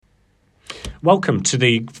welcome to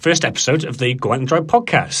the first episode of the Gwaint and Draig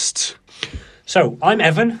podcast. So, I'm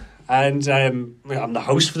Evan, and I'm the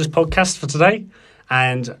host for this podcast for today.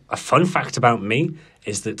 And a fun fact about me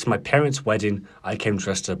is that to my parents' wedding, I came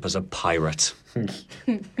dressed up as a pirate.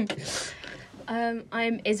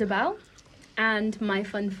 I'm Isabel, and my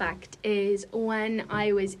fun fact is when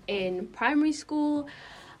I was in primary school,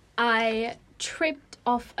 I tripped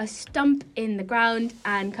off a stump in the ground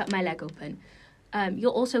and cut my leg open.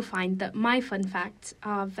 You'll also find that my fun facts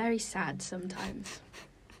are very sad sometimes.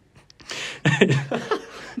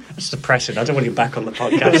 That's depressing. I don't want you back on the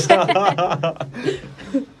podcast.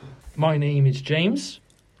 My name is James,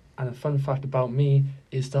 and a fun fact about me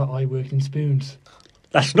is that I work in spoons.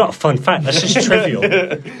 That's not a fun fact. That's just trivial. All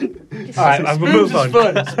right, we'll move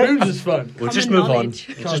on. Spoons is fun. We'll just move on.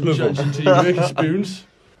 Just move on. Until you work in spoons.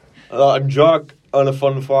 I'm Jack, and a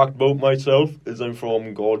fun fact about myself is I'm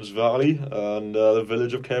from God's Valley and the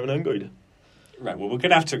village of Kevin Engoid. Right, well, we're going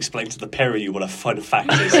to have to explain to the pair of you what a fun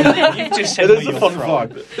fact is. You've just said It where is a you're fun from.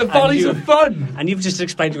 fact. The valleys are fun. And you've just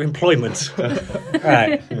explained your employment.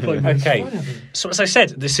 Right. Okay. So as I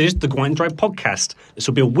said, this is the Gwaint and Draig podcast. This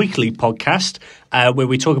will be a weekly podcast where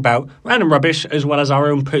we talk about random rubbish as well as our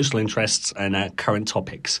own personal interests and current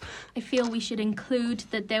topics. I feel we should include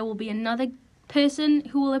that there will be another person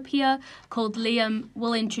who will appear called Liam.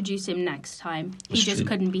 We'll introduce him next time. He just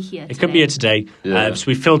couldn't be here today. He couldn't be here today, Yeah. so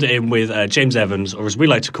we filled it in with James Evans, or as we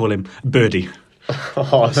like to call him, Birdie.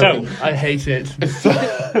 Oh, So I hate it.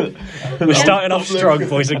 we're starting off strong,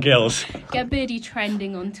 boys and girls. Get Birdie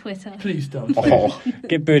trending on Twitter. Please don't. oh,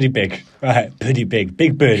 Get Birdie big. Right, Birdie big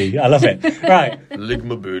Birdie. I love it. Right.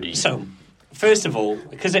 Ligma Birdie. So, first of all,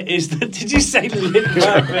 because it is the... Did you say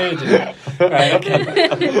Ligma Birdie? Right,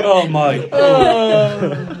 okay. Oh, my.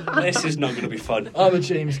 This is not going to be fun. Oh,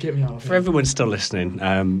 James, get me out. For everyone still listening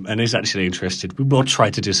and is actually interested, we will try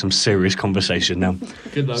to do some serious conversation now.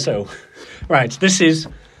 Good luck. So, right, this is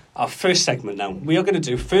our first segment now. We are going to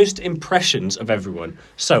do first impressions of everyone.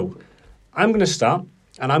 So, I'm going to start,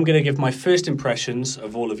 and I'm going to give my first impressions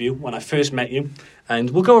of all of you when I first met you. And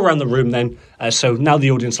we'll go around the room then, so now the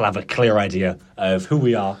audience will have a clear idea of who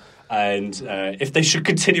we are and if they should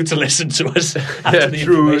continue to listen to us after the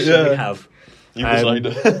information we have. You decide.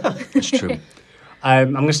 It's true.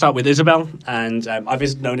 I'm going to start with Isabel, and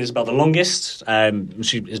I've known Isabel the longest.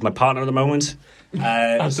 She is my partner at the moment.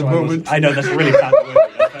 At the moment. I know, that's a really bad word.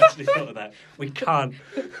 I've actually thought of that. We can't.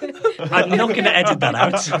 I'm not going to edit that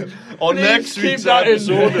out. On Please next keep week's that in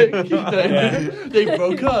episode. there. Keep that in there. They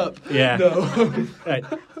broke up. Yeah. No. Right.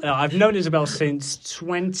 I've known Isabel since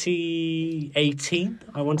 2018,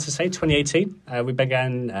 I want to say, 2018. We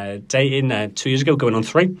began dating 2 years ago, going on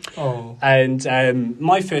 3. Oh. And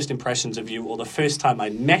my first impressions of you, or the first time I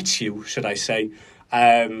met you, should I say,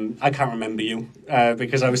 I can't remember you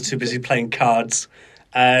because I was too busy playing cards.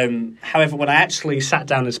 However, when I actually sat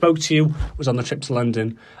down and spoke to you, was on the trip to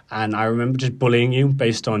London, and I remember just bullying you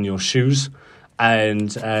based on your shoes,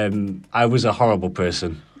 and I was a horrible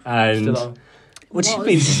person. And Still are. what do you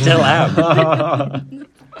mean, still am?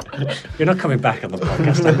 You're not coming back on the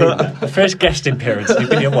podcast. I mean that. The first guest appearance, you've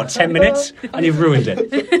been here, 10 minutes? And you've ruined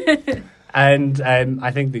it. And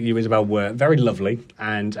I think that you, Isabel, were very lovely,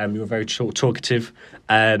 and you were very talkative.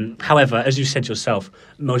 However, as you said yourself,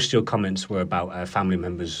 most of your comments were about family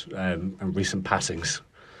members and recent passings.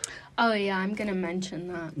 Oh yeah, I'm going to mention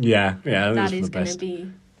that. Yeah, That is the going to best. be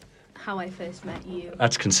how I first met you.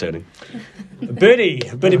 That's concerning. Birdie.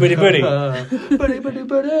 Buddy.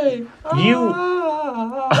 You...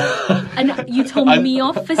 And you told me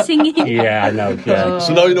off for singing. Yeah, I know. Yeah.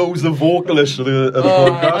 So now he knows the vocalist of the I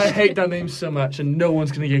podcast. hate that name so much, and no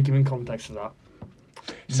one's going to get given context for that.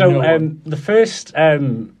 So No one. the first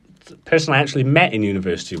person I actually met in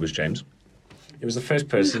university was James. It was the first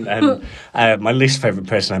person, my least favourite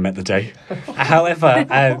person I met the day. However,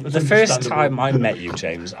 the first understandable. time I met you,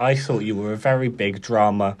 James, I thought you were a very big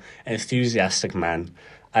drama, enthusiastic man.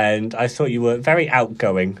 And I thought you were very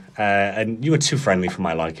outgoing, and you were too friendly for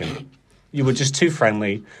my liking. You were just too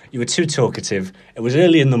friendly. You were too talkative. It was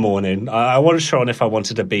early in the morning. I wasn't sure if I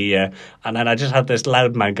wanted to be here. And then I just had this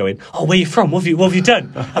loud man going, "Oh, where are you from? What have you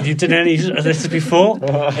done? Have you done any of this before?"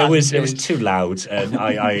 It was too loud. And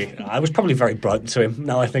I was probably very blunt to him,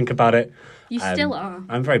 now I think about it. You still are.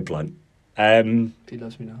 I'm very blunt. He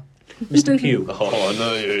loves me now. Mr. Pugh. Oh,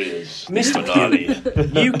 no, here it is. Mr.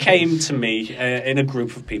 Pugh, you came to me in a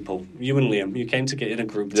group of people. You and Liam, you came to get in a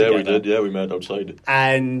group Yeah, together. we did. Yeah, we met outside.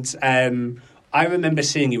 And I remember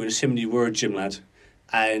seeing you and assuming you were a gym lad.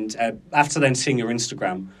 And after then seeing your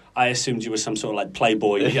Instagram, I assumed you were some sort of like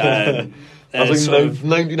playboy. I think sort of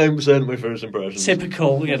 99% of my first impressions.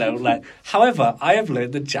 typical, However, I have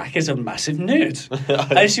learned that Jack is a massive nerd,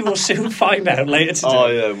 as you will soon find out later today. Oh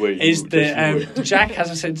yeah, wait. Is that Jack has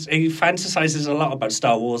a sense, he fantasizes a lot about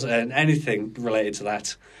Star Wars and anything related to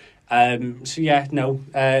that.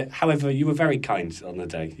 However, you were very kind on the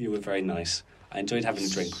day. You were very nice. I enjoyed having a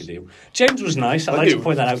drink with you. James was nice. I'd like to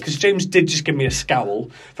point that out because James did just give me a scowl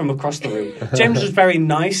from across the room. James was very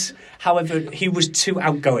nice. However, he was too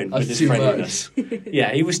outgoing with his friendliness.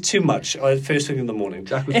 Yeah, he was too much first thing in the morning.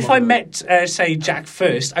 If I met, say, Jack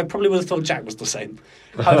first, I probably would have thought Jack was the same.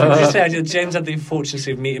 However, just say James had the fortune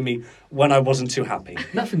of meeting me when I wasn't too happy.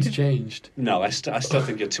 Nothing's changed. No, I still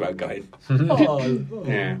think you're too outgoing. Oh.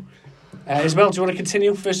 Yeah. Isabel, do you want to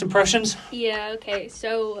continue? First impressions? Yeah, okay.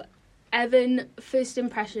 So, Evan, first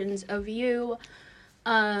impressions of you.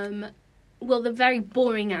 Well, the very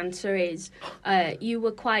boring answer is you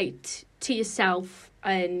were quite to yourself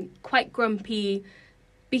and quite grumpy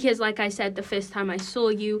because, like I said, the first time I saw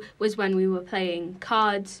you was when we were playing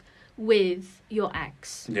cards with your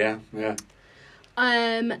ex. Yeah.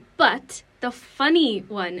 But the funny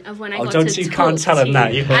one of when I got don't to you talk can't tell to them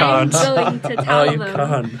that. You can't. I'm going to tell you them.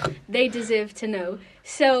 can't. They deserve to know.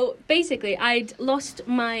 So basically, I'd lost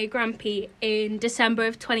my grampy in December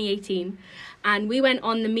of 2018, and we went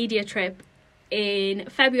on the media trip in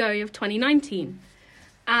February of 2019.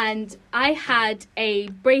 And I had a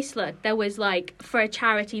bracelet that was like for a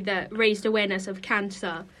charity that raised awareness of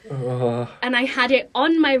cancer. And I had it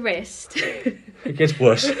on my wrist. It gets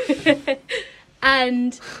worse.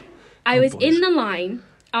 And I was in the line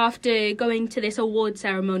after going to this award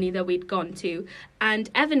ceremony that we'd gone to, and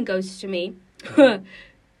Evan goes to me, got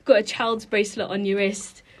a child's bracelet on your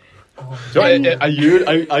wrist. So I heard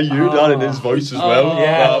that in his voice as well.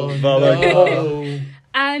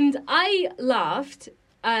 And I laughed,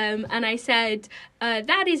 and I said,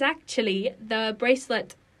 that is actually the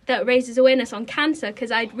bracelet that raises awareness on cancer, because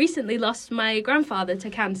I'd recently lost my grandfather to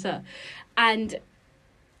cancer. And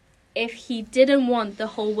if he didn't want the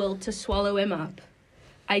whole world to swallow him up,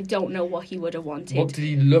 I don't know what he would have wanted. What did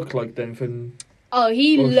he look like then?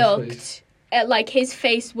 He looked like his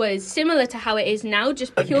face was similar to how it is now,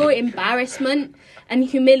 just pure embarrassment and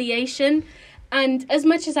humiliation. And as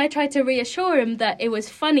much as I tried to reassure him that it was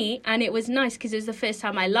funny and it was nice because it was the first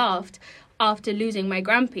time I laughed after losing my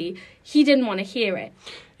grampy, he didn't want to hear it.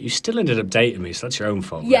 You still ended up dating me, so that's your own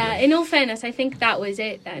fault. Yeah, really. in all fairness, I think that was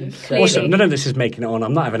it then. Also, none of this is making it on.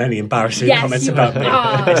 I'm not having any embarrassing comments you about me.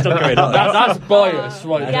 are. It's not going on. That's bias,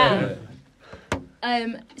 right? Yeah.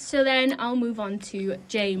 So then I'll move on to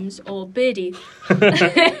James or Birdie. We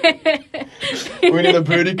need a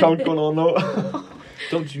birdie count going on now.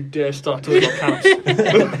 Don't you dare start talking about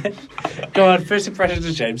counts. Go on, first impressions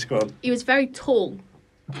of James, go on. He was very tall.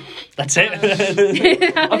 That's it? I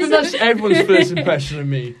think that's everyone's first impression of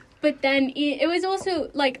me. But then it was also,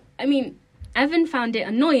 Evan found it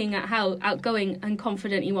annoying at how outgoing and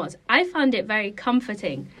confident he was. I found it very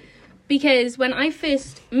comforting. Because when I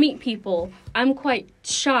first meet people, I'm quite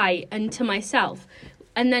shy and to myself.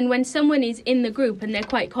 And then when someone is in the group and they're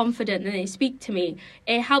quite confident and they speak to me,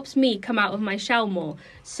 it helps me come out of my shell more.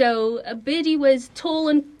 So Birdie was tall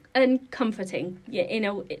and comforting, in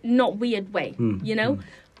a not weird way, you know?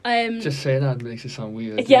 Just saying that makes it sound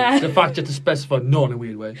weird. Yeah. The fact you have to specify not in a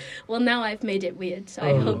weird way. Well, now I've made it weird, so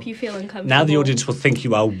I hope you feel uncomfortable. Now the audience will think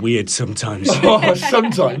you are weird sometimes.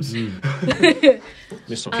 Sometimes.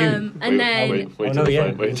 Mr. Q. And then Wait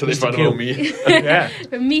till they find out me. Yeah.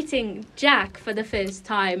 meeting Jack for the first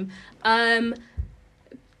time,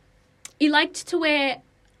 he liked to wear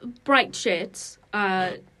bright shirts,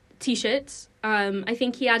 t-shirts. I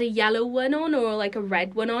think he had a yellow one on or like a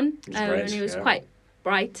red one on, and it was quite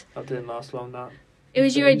bright. That didn't last long, that. It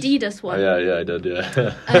was your Adidas one. Yeah, I did,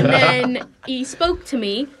 yeah. And then he spoke to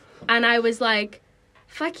me, and I was like,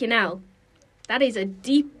 fucking hell, that is a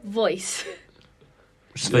deep voice.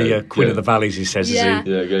 It's the Queen of the Valleys, he says, Yeah. is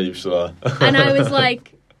he? Yeah, get used to that. And I was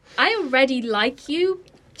like, I already like you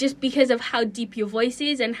just because of how deep your voice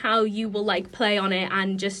is and how you will like play on it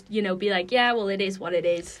and just, be like, yeah, well, it is what it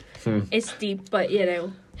is. It's deep, but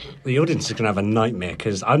The audience is going to have a nightmare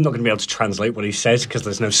because I'm not going to be able to translate what he says because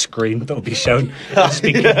there's no screen that will be shown. I'll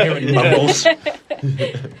speak coherent mumbles.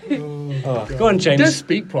 Go on, James. Just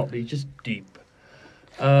speak properly, just deep.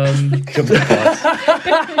 Good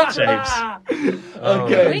God. James.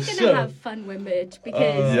 Okay, We're gonna have fun with merch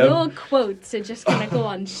because Yep. your quotes are just gonna go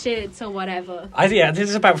on shirts or whatever. Yeah, this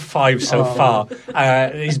is about 5 so far.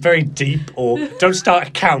 He's very deep, or don't start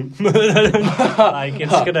a count. Like,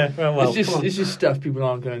 it's gonna. Well, It's just stuff people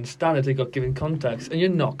aren't going to understand if they got given context, and you're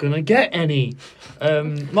not going to get any.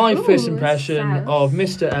 My first impression sass. of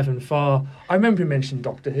Mr. Evan Farr, I remember him mentioning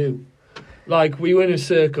Doctor Who. Like, we were in a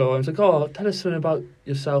circle, and I was like, oh, tell us something about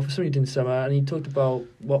yourself, something you did in summer, and he talked about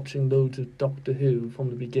watching loads of Doctor Who from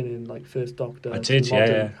the beginning, like First Doctor. I did, to modern.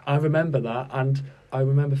 yeah. I remember that, and I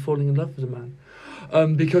remember falling in love with the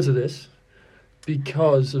man. Because of this.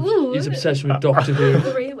 Because of Ooh. his obsession with Doctor Who.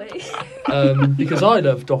 Really? Because I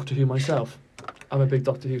love Doctor Who myself. I'm a big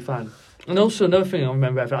Doctor Who fan. And also another thing I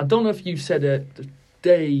remember, Evan, I don't know if you said it the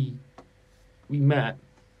day we met,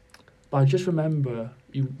 but I just remember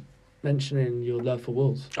you mentioning your love for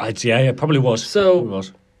Wolves. yeah, it probably was. So- Probably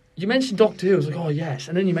was. You mentioned Doctor Who, I was like, oh yes,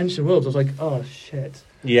 and then you mentioned Wolves, I was like, oh shit.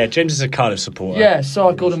 Yeah, James is a Cardiff supporter. Yeah, so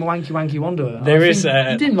I called him a wanky wanderer. There I is, think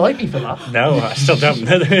you didn't like me for that. No, I still don't.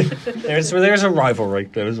 there is a rivalry.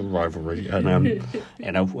 There is a rivalry,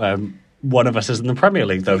 and one of us is in the Premier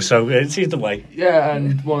League though, so it's either way. Yeah,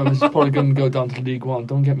 and one of us is probably going to go down to League One.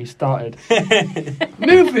 Don't get me started.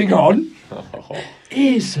 Moving on,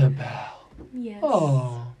 Isabel. Yes.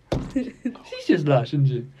 Oh, she's just lush, isn't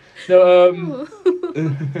she? No,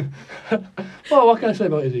 well, what can I say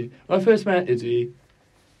about Izzy? When I first met Izzy,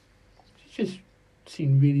 she just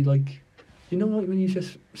seemed really like, you know, like when you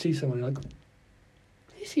just see someone like,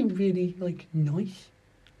 they seem really like nice.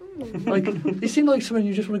 Like they seem like someone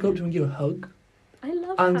you just want to go up to and give a hug. I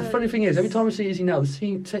love And hugs. the funny thing is, every time I see Izzy now,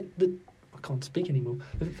 I can't speak anymore.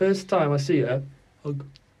 The first time I see her, hug,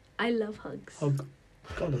 I love hugs. hug.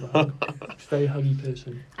 God, I love a hug. She's a very huggy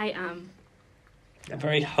person. I am. A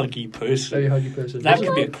very huggy person. Very huggy person. That I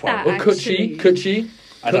could be a like quote. that. Or could she? actually. Could she?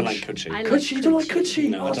 I don't Cutch. like Cutchy. I Cutchy, you don't like Cutchy?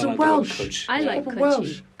 No, Oh, I it's don't a like the word Welsh. Cutch. I like Proper Cutchy.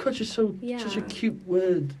 Welsh. Cutch is such a Yeah. cute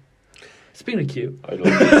word. Speaking of cute. I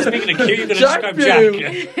don't Speaking of cute, you're going to describe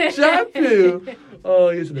Jack. Jack. Oh,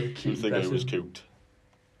 he's a little cute. think I bless was him. cute.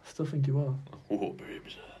 I still think you are. Oh,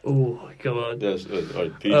 babes. Oh, come on. Yes,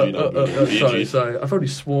 right, PG now. Sorry. PG. I've already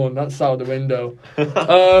sworn. That's out the window.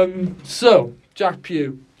 So, Jack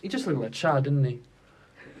Pugh. He just looked like Chad, didn't he?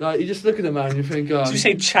 Like, you just look at the man and you think, Did you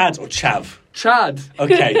say Chad or Chav? Chad.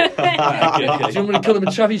 Okay. Do you want me to call him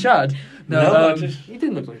a Chavy Chad? No, I just- he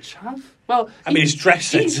didn't look like Chav. Well, I mean, his dress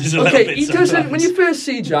sense is a little okay, bit he doesn't. sometimes. When you first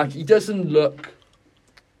see Jack, he doesn't look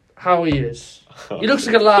how he is. He looks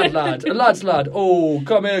like a lad's lad. Oh,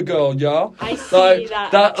 come here, girl, yeah. I see Like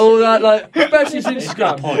that. like, especially his He's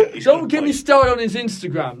got a point, Instagram. he's got a Don't get me point. started on his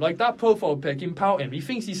Instagram. Like that profile pic, him pouting. He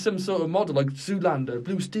thinks he's some sort of model, like Zoolander,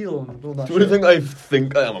 Blue Steel, and all that. Do you shit.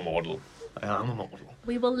 think I am a model? I am a model.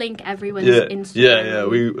 We will link everyone's Yeah, Instagram. yeah,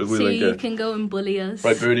 we so link you it. can go and bully us.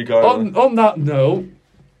 Right, Birdie Carter. On that note,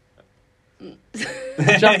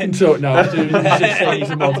 Jack can talk now. Dude. He's just saying he's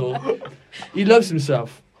a model. He loves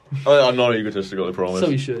himself, I'm not egotistical, I promise. so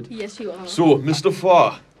he should. Yes, you are. So, Mr.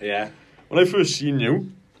 Farr, Yeah. when I first seen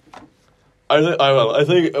you, I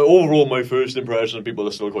think overall my first impression of people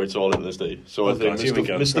are still quite solid to this day. So I Oh, think God, here we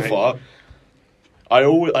go. Mr. Right. Farr,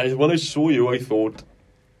 when I saw you, I thought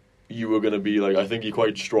you were going to be like, I think you're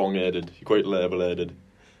quite strong-headed, you're quite level-headed.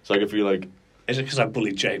 So I could feel like, Is it because I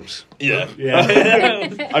bullied James? yeah. Yeah.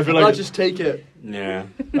 I feel I'll like just take it. Yeah.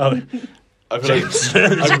 Oh, I feel like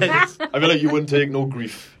James. I feel like you wouldn't take no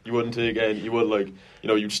grief. You wouldn't take any. You would like,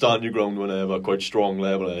 you'd stand your ground whenever. Quite strong,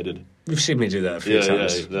 level-headed. You've seen me do that a few Yeah,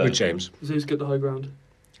 times yeah. with James. So who's got the high ground?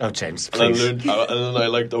 Oh, James, And I please. learned, and then I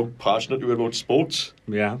liked how passionate you were about sports.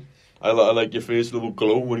 Yeah. I like your face, little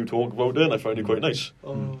glow when you talk about it. And I find it quite nice.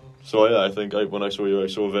 Oh. So yeah, I think when I saw you, I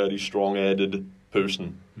saw a very strong-headed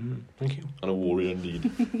person Thank you. and a warrior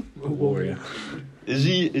indeed. A warrior.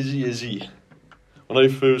 Izzy. When I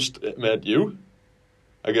first met you,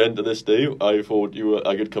 again to this day, I thought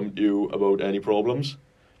I could come to you about any problems.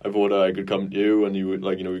 I thought I could come to you and you would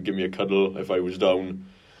you'd give me a cuddle if I was down.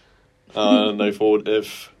 And I thought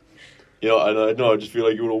if, and I just feel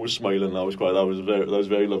like you were always smiling. That was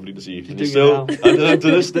very lovely to see. And do you're it still, and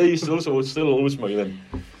to this day, you're still always smiling.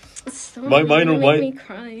 So Mine are- make me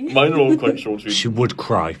cry. Mine are all quite short, sweet. She would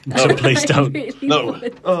cry, so please don't. I really No.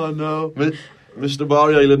 would. Oh no. Mr.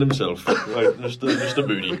 Barry Island himself, right, Mr.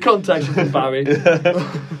 Booty. Contact with Barry.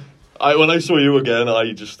 When I saw you again,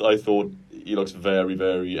 I thought he looks very,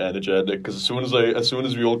 very energetic. Because as soon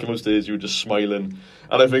as we all came upstairs, you were just smiling,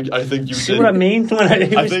 and I think you See did. what I mean?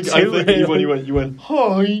 I think you went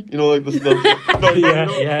hi. Like the Yeah.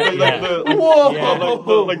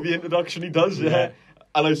 like the introduction he does. Yeah.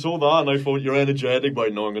 And I saw that, and I thought, you're energetic,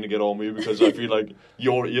 but no, I'm going to get on with you because I feel like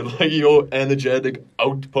your energetic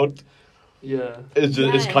output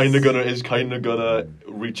is kind of gonna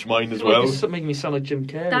reach mine as well. It's making me sound like Jim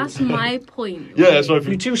Carrey. That's my point. Yeah, so I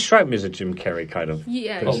feel You do strike me as a Jim Carrey kind of.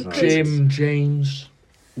 Yeah. personality. James.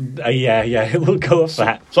 Yeah, we'll go with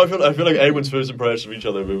that. So I feel like everyone's first impression of each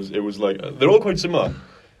other, it was like they're all quite similar.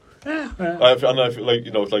 I feel like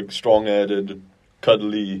it's like strong-headed,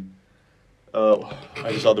 cuddly.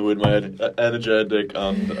 I just had the word in my head. Energetic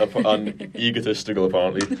and egotistical.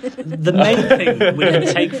 Apparently, The main thing we can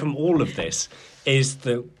take from all of this is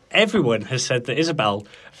that everyone has said that Isabel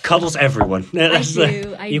cuddles everyone.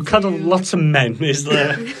 I You do. cuddle lots of men. Is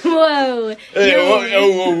the Whoa. Hey,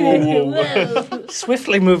 No. whoa.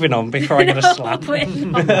 swiftly moving on before I get a slap. We're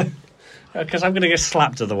not. Because I'm going to get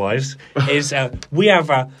slapped otherwise. Is we have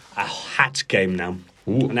a hat game now.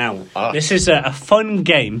 Now, this is a fun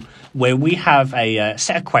game where we have a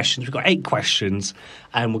set of questions. We've got 8 questions,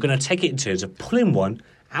 and we're going to take it in turns of pulling one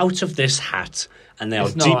out of this hat. And they are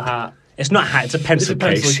It's deep. not a hat. It's not a hat, it's a pencil, It's a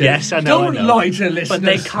pencil case. case. Yes, I know. Don't lie to listeners. But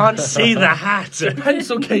they can't see the hat.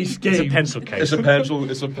 Pencil case game. It's a pencil case.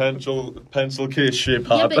 It's a pencil case shaped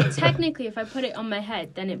Yeah, hat. but technically, if I put it on my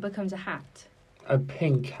head, then it becomes a hat. A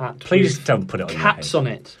pink hat. Please with don't put it on cats your on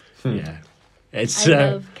head. it. Yeah. It's,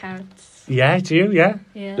 I love cats. yeah, do you? Yeah?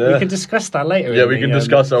 Yeah. Yeah. We can discuss that later. Yeah, in we the, can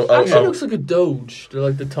discuss how. Actually, it looks like a Doge.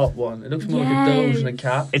 Like the top one. It looks more like a Doge than a Yes.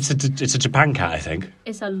 cat. It's a Japan cat, I think.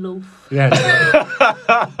 It's a loaf. Yeah.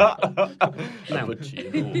 Now,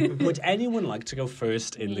 Would anyone like to go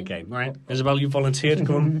first in the game? All right, Isabel, you volunteered to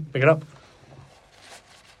go and pick it up.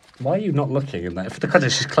 Why are you not looking in that? If the question,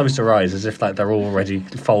 she's closed her eyes as if like they're already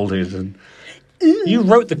folded. And you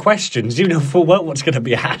wrote the questions. You know full well what's going to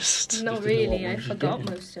be asked. Not really. I forgot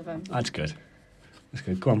most of them. That's good. That's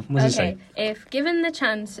good. Go on. What does it Okay. say? If given the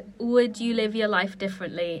chance, would you live your life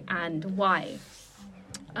differently, and why?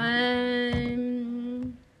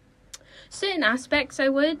 Certain aspects I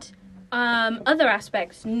would. Other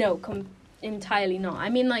aspects, no, entirely not. I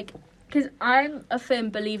mean, like, because I'm a firm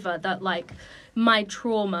believer that, like, my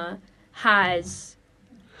trauma has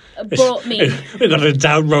brought me. We've got a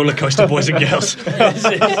down roller coaster, boys and girls.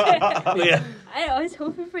 Yeah. I was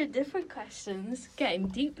hoping for a different question. It's getting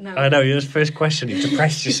deep now. I know. Your first question. You've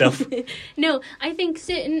depressed yourself. No, I think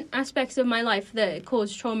certain aspects of my life that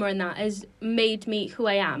caused trauma and that has made me who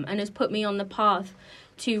I am and has put me on the path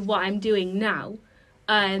to what I'm doing now.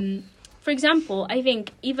 For example, I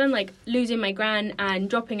think even like losing my gran and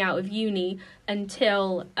dropping out of uni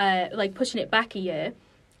until like pushing it back a year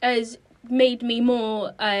has made me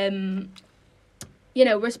more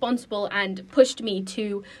responsible and pushed me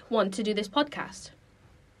to want to do this podcast.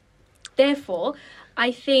 Therefore,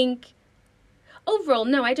 I think overall,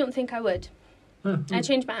 no, I don't think I would. I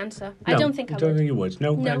changed my answer. I don't think I don't would. think you would.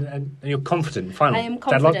 No. No. And you're confident. Final. I am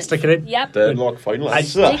confident. Deadlock. Stick it in. Yep. deadlock final I-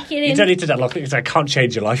 answer. Stick it You in. don't need to deadlock because I can't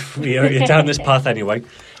change your life. You're down this path anyway.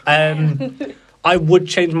 I would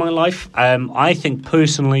change my life. I think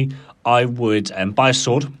personally, I would buy a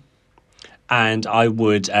sword, and I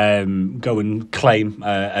would go and claim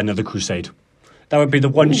another crusade. That would be the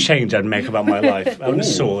one change I'd make about my life. Own a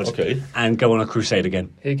sword and go on a crusade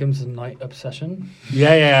again. Here comes the night obsession.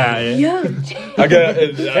 Yeah. Yeah. A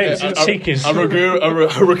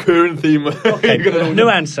recurring theme. Okay, new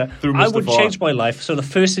answer. Through I Mr. would Farr. change my life. So the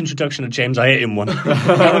first introduction of James, I hit him one.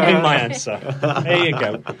 That would be my answer. There you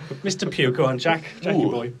go. Mr. Pugh, go on, Jackie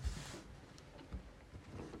Ooh. boy.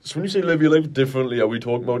 So when you say live your life differently, are we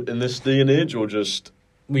talking about in this day and age or just...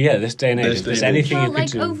 Well, yeah, this day and age, This if day there's and age. anything Well, you could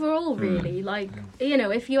like do. overall, really, like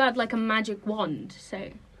if you had like a magic wand,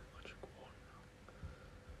 say.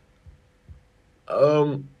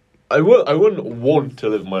 I wouldn't want to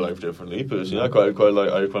live my life differently personally. I'm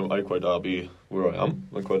quite happy where I am.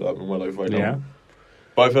 I'm quite happy with my life right now. Yeah.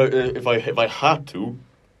 But if I had to,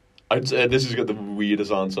 I'd say this is the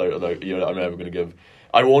weirdest answer I'm ever going to give.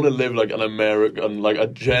 I want to live like an American, like a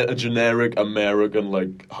generic American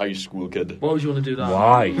like high school kid. Why would you want to do that?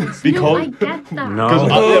 Why? Because No, I get that. No.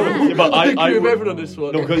 I think you've would- ever done this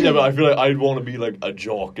one. No, because but I feel like I'd want to be like a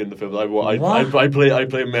jock in the film. I What?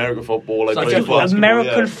 play American football. I Zac play Efron. basketball.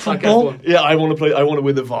 American yeah. football? Yeah, I want to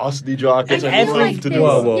wear the varsity jackets. And I every- love to do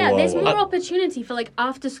Whoa, that. whoa. There's more I- opportunity for like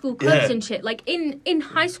after school clubs Yeah. and shit. Like in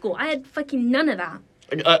high school, I had fucking none of that.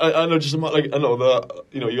 I know just like I know that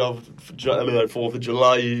you have like 4th of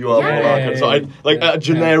July, you have all Yeah. that kind of stuff. A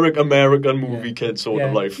generic American movie kid sort of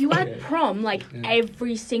Yeah. life. You had prom like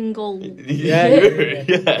every single. Yeah. Are you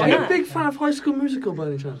yeah. a big fan of High School Musical by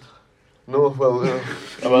any chance? No, well,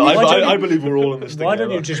 Why don't I you- believe we're all in this thing. Why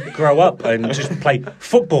don't you just grow up and just play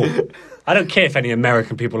football? I don't care if any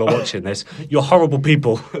American people are watching this. You're horrible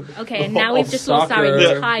people. Okay, and now we've just lost our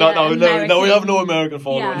soccer. entire No, we have no American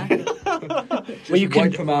following. Yeah. Well, you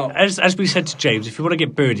can, wipe 'em out. as we said to James, if you want to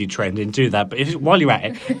get birdie trending, do that. But while you're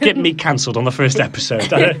at it, get me cancelled on the first episode.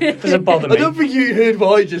 Doesn't bother I me. don't think you heard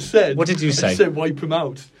what I just said. What did you I say? just said wipe them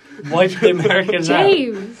out. Wipe the Americans out.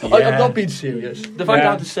 James. Yeah. I'm not being serious. The fact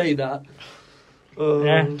I have to say that.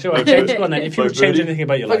 Yeah, do you want to change? Go on then. If you would change anything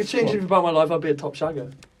about your If I life, could change go on. anything about my life, I'd be a top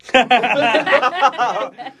shagger.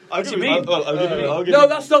 What do you mean? I'll give No, you-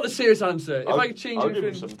 that's not the serious answer. If I'll- I could change I'll give you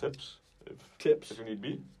anything... some tips. Tips? If you need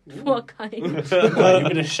be. What kind? You're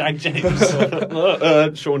going to shag James. Show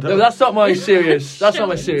and tell. No, that's not my serious. That's Show not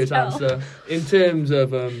my and serious tell. answer. In terms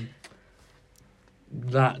of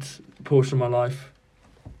that portion of my life,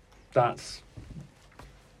 that's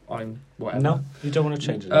I'm whatever. No, you don't want to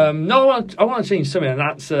change it. No, I want to change something, and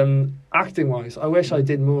that's acting wise. I wish I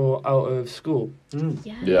did more out of school.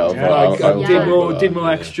 Yeah. Yeah, Like I'll did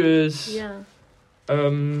more extras. Yeah.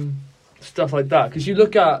 Stuff like that. Because you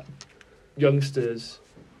look at youngsters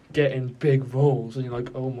getting big roles, and you're like,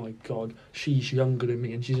 oh my god, she's younger than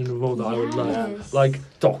me, and she's in a role that I would love. Yes. Like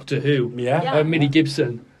Doctor Who. Yeah? Yeah. Millie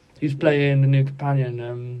Gibson, who's playing the new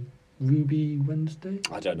companion, Ruby Wednesday.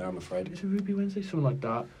 I don't know, I'm afraid. Is it Ruby Wednesday? Something like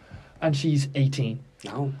that. And she's 18.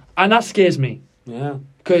 No. And that scares me. Yeah.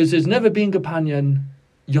 Because there's never been a companion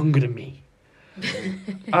younger than me.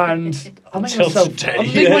 And I'm making Until myself, today. I'm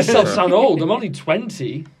making myself sound old. I'm only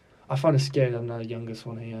 20. I find it scary I'm the youngest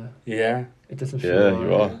one here. Yeah. It doesn't feel Yeah, right.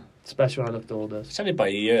 you are. Especially when I looked older. It's only by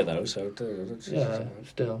a year, though, so... Yeah,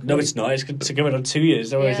 still. No, it's not. It's to give it on 2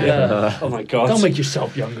 years, though, is it? Yeah. Oh, my God. Don't make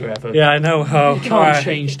yourself younger ever. Yeah, I know. Oh, You can't alright.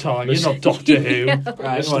 change time. You're not Doctor Who. Right, go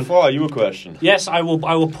Mr. on. Farr, you a question? Yes, I will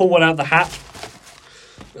pull one out the hat.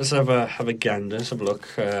 Let's have a gander. Let's have a look.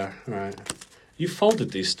 Right. You folded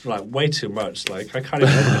these like way too much. Like I can't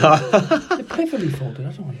even. They're cleverly folded,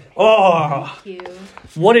 I don't know. Oh, Thank you.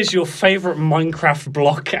 what is your favourite Minecraft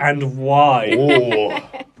block and why? Oh.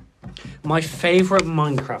 My favourite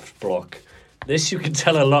Minecraft block. This you can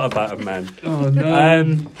tell a lot about a man. Oh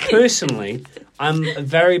no. Personally, I'm a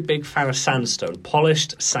very big fan of sandstone.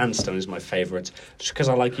 Polished sandstone is my favourite, just because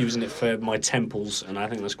I like using it for my temples, and I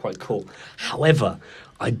think that's quite cool. However,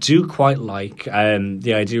 I do quite like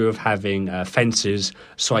the idea of having fences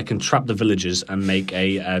so I can trap the villagers and make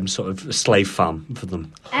a sort of slave farm for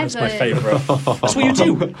them. That's my Evan. favourite. That's what you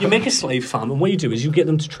do. You make a slave farm, and what you do is you get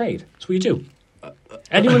them to trade. That's what you do.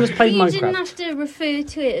 Anyone that's played You didn't Minecraft. have to refer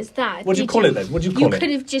to it as that. What do you did call it then? What do you call You it? could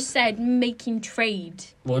have just said making trade.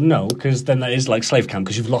 Well, no, because then that is like slave camp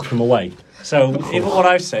because you've locked them away. So even what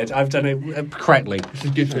I've said, I've done it correctly. This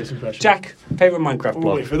is good face impression. Jack, favourite Minecraft Oh,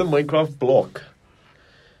 block? wait, for the Minecraft block.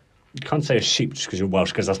 You can't say a sheep just because you're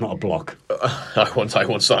Welsh because that's not a block. I won't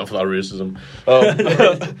stand for that racism.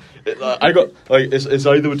 I got like it's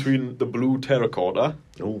either between the blue terracotta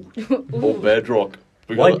Oh, or bedrock.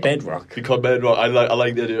 why bedrock? Because bedrock, I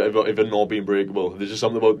like the idea of it not being breakable. There's just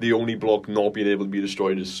something about the only block not being able to be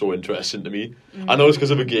destroyed is so interesting to me. I know it's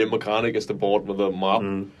because of a game mechanic, it's the bottom of the map,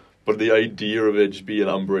 but the idea of it just being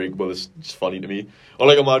unbreakable is just funny to me. Or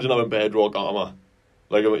like imagine having bedrock armor,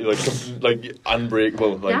 like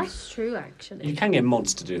unbreakable. Like That's true, actually. You can get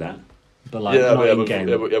mods to do that, but like yeah, not in but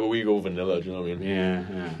game. we go vanilla. Do you know what I mean?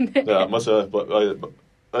 Yeah. Yeah, must but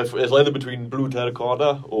it's either between blue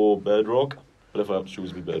terracotta or bedrock. But if I have to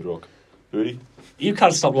choose, it'd be bedrock. Really? You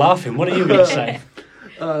can't stop laughing. What are you going to say?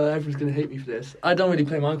 Everyone's going to hate me for this. I don't really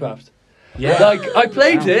play Minecraft. Yeah. Like, I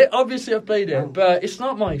played Wow. it. Obviously, I've played it. Wow. But it's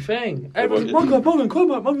not my thing. Everyone's like,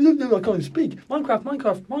 Minecraft. I can't even speak.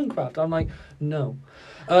 Minecraft. I'm like, no.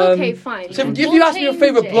 Okay, fine. So if We'll you ask me your change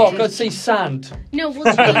favourite it. block, I'd say sand. No, we'll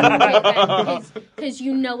change it then, because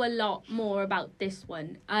you know a lot more about this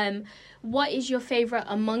one. What is your favourite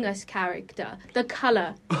Among Us character? The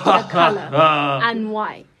colour, and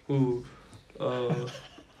why? Ooh.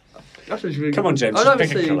 That's really Come on, James, I'd just either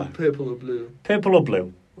pick a say colour. purple or blue. Purple or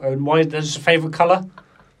blue? And why? There's a favourite colour?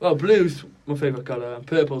 Well, blue's my favourite colour, and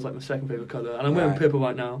purple's like my second favourite colour. And I'm wearing Right. purple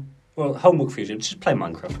right now. Well, homework for you, James. Just play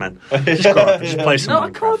Minecraft, man. Just go up and just play some No, I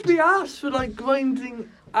Minecraft. can't be asked for like grinding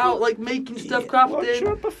out, like making stuff,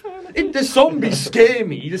 crafting. The zombies scare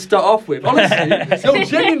me to start off with. Honestly, no,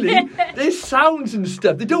 genuinely, there's sounds and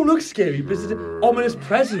stuff. They don't look scary, but it's an ominous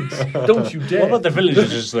presence. Don't you dare. What about the villagers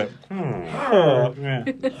just like... yeah.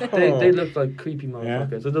 They look like creepy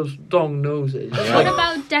motherfuckers. With those long noses. What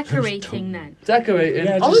about decorating then? Decorating.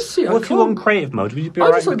 Yeah, just, Honestly, what if you I were on can't. creative mode? Would you be I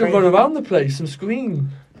alright just like with to run creative? around the place and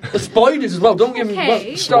scream. The spiders as well. Don't get me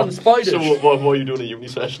Okay. starting spiders. So what are you doing at uni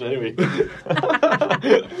session anyway?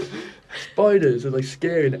 Spiders are like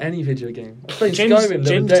scary in any video game. I was playing James, Skyrim the other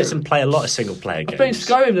James day. doesn't play a lot of single player I was playing games.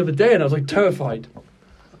 Skyrim the other day and I was like terrified.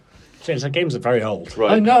 James, the games are very old.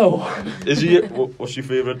 Right. I know. Izzy, what's your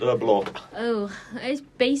favourite block? Oh, it's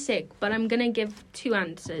basic, but I'm gonna give 2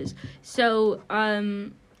 answers. So,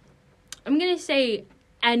 I'm gonna say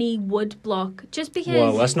any wood block, just because.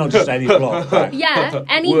 Well, that's not just any block. Right? Yeah,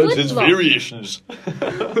 any Words wood is block. variations.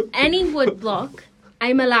 Any wood block,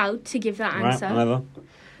 I'm allowed to give that Right, answer whatever.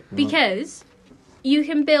 because you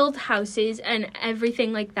can build houses and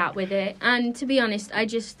everything like that with it. And to be honest, I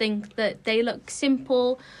just think that they look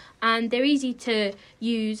simple. And they're easy to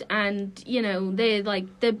use, and they're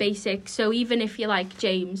like the basics. So even if you're like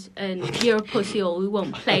James and you're a pussyhole who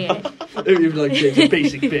won't play it, You're like a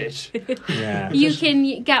basic bitch. Yeah. you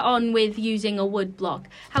can get on with using a wood block.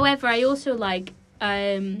 However, I also like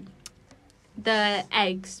the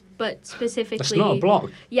eggs, but specifically. That's not a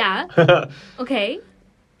block. Yeah. Okay.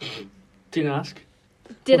 Didn't ask.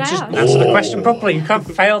 Did Well, I just ask? answer the question properly. You can't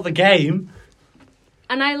fail the game.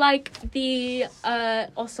 And I like the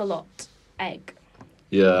ocelot egg.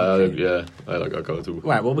 Yeah, Okay. I like that colour too.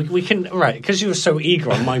 Right, well, we can... Right, because you were so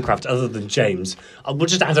eager on Minecraft other than James, we'll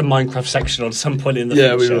just add a Minecraft section on some point in the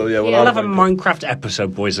Yeah, we future. will, yeah. We'll We'll have have a Minecraft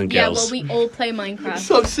episode, boys and Yeah, girls. well, we all play Minecraft.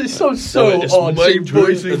 It sounds so it's odd my saying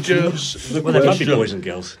boys turn and to girls. choose the Well, there might be question. boys and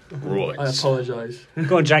girls. Right. I apologise.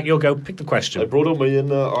 Go on, Jack, you'll go. Pick the I question. brought up my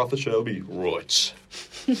in Arthur Shelby. Right.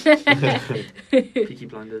 Peaky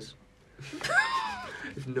Blinders.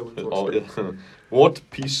 If no one's watched Oh, it. yeah. What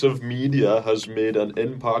piece of media has made an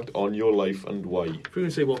impact on your life and why? If we're going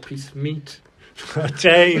to say what piece of meat.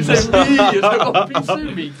 James. It's like me. It's like what piece of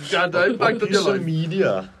meat. Dad, I What backed up piece your of life.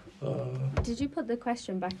 media? Did you put the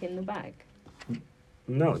question back in the bag?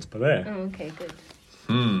 No, it's there. Oh, okay, good.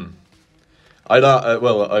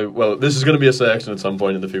 Well, this is going to be a section at some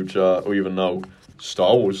point in the future, or even now.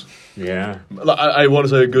 Star Wars. Yeah, I want to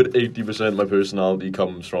say a good 80% of my personality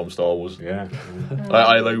comes from Star Wars. yeah.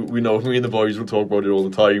 I like, we know, me and the boys will talk about it all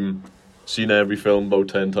the time. Seen every film about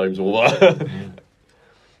 10 times over.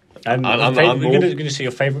 And And we're more. going to see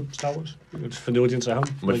your favourite Star Wars? Just for the audience at home.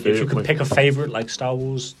 My Like, if you favourite- could pick a favourite like Star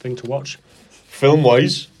Wars thing to watch. Film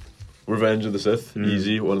wise, Revenge of the Sith,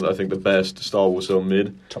 easy. One, I think the best Star Wars film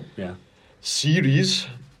made. Top, yeah. Series,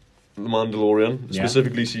 The Mandalorian, Yeah.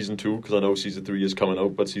 specifically season 2, because I know season 3 is coming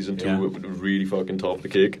out, but season 2 Yeah. would really fucking top the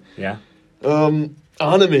cake. Yeah.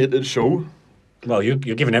 Animated show, Well, you're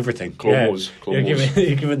giving everything. Clone yeah. Wars. You're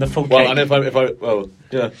giving the full Well, cake.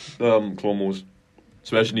 and Clone Wars.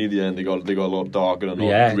 Especially near the end, they got a lot darker and a lot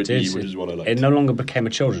Yeah, it gritty, is. which is what I like. It no longer became a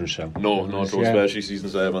children's show. No, not at all. Yeah. Especially season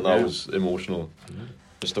 7, that Yeah. was emotional.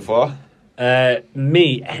 Mr. Farr?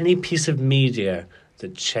 Me, any piece of media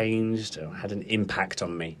that changed or had an impact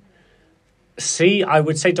on me. See, I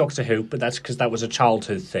would say Doctor Who, but that's because that was a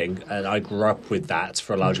childhood thing, and I grew up with that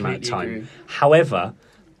for a large amount of Completely time. agree. However,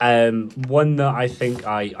 one that I think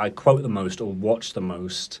I quote the most or watch the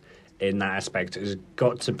most in that aspect has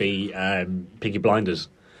got to be Peaky Blinders.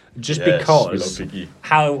 Just Yes, we because love Peaky.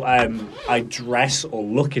 how I dress or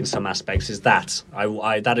look in some aspects is that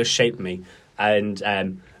that has shaped me, and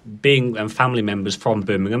being family members from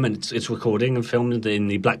Birmingham, and it's recording and filmed in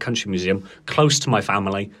the Black Country Museum, close to my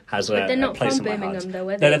family, has But they're a not place from in my heart. Birmingham, though,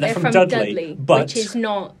 are No, they? they're from Dudley, but which is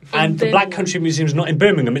not in and the Black Birmingham. Country Museum's not in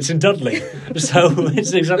Birmingham; it's in Dudley. So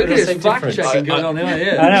it's exactly Look the at same this fact difference. checking going on here.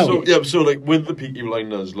 Yeah. I know. So like with the Peaky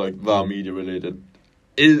Blinders, like that media related,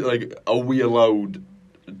 are we allowed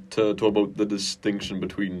to talk about the distinction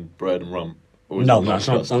between bread and rum? Or is No, it that's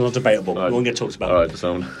not debatable. Alright. We won't get talked about. Alright,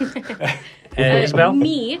 sound. Isabel?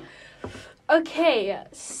 Me. Okay,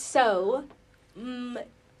 so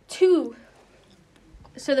 2.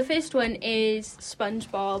 So the first one is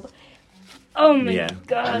SpongeBob. Oh my Yeah,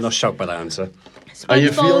 god! I'm not shocked by that answer. Are you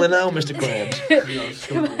SpongeBob- feeling now, Mr. Krabs?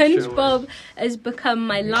 SpongeBob has become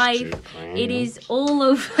my life. It is all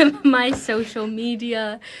over my social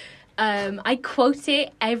media. I quote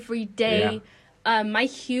it every day. My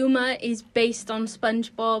humor is based on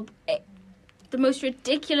SpongeBob. The most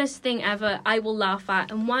ridiculous thing ever, I will laugh at.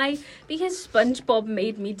 And why? Because SpongeBob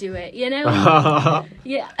made me do it, you know?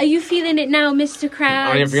 Yeah. Are you feeling it now, Mr. Krabs?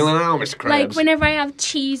 Are you feeling now, Mr. Krabs? Like, whenever I have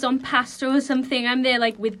cheese on pasta or something, I'm there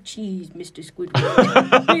like, with cheese, Mr.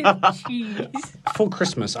 Squidward. With cheese. For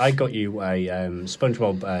Christmas, I got you a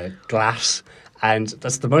SpongeBob glass, and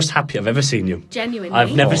that's the most happy I've ever seen you. Genuinely.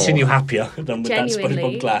 I've never seen you happier than with that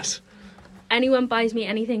Genuinely. SpongeBob glass. Anyone buys me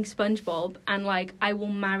anything SpongeBob, and, like, I will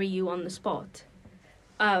marry you on the spot.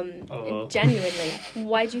 Genuinely.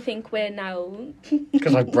 Why do you think we're now...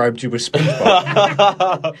 Because I bribed you with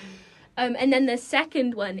SpongeBob. And then the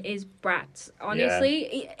second one is Bratz.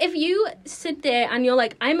 Honestly, if you sit there and you're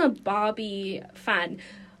like, I'm a Barbie fan,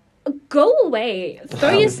 go away.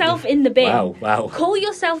 Throw yourself in the bin. Wow. Call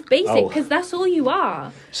yourself basic, because that's all you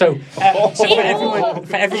are. So,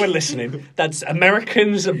 for everyone listening, that's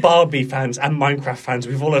Americans, Barbie fans, and Minecraft fans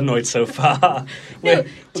we've all annoyed so far. No, we're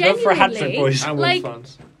going for a hat trick, genuinely, boys. And like-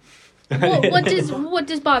 fans. What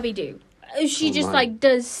does Barbie do? She just like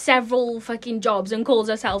does several fucking jobs and calls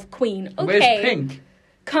herself queen. Okay, Where's Pink?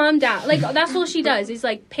 calm down. Like that's all she does is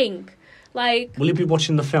like pink. Like Will you be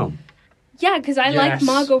watching the film? yeah, because I like Yes.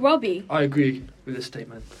 Margot Robbie. I agree with this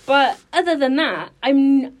statement. But other than that,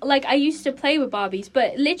 I'm like I used to play with Barbies,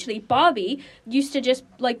 but literally Barbie used to just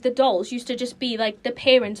like the dolls used to just be like the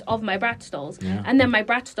parents of my Bratz dolls, Yeah. and then my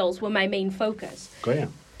Bratz dolls were my main focus. Great.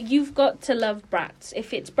 You've got to love Bratz.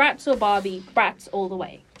 If it's Bratz or Barbie, Bratz all the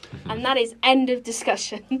way. And that is end of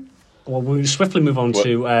discussion. Well, we'll swiftly move on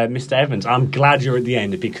to Mr. Evans. I'm glad you're at the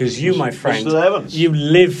end because you, my friend, Mr. Evans. you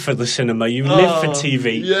live for the cinema, you live for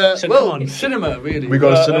TV. Yeah, So well, come on. cinema, really. We got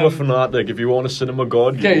a But, cinema fanatic. If you want a cinema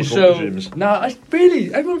god, you Okay, go talk so to James.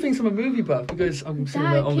 everyone thinks I'm a movie buff because I'm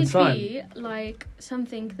cinema That all the could time. be like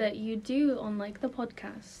something that you do on like the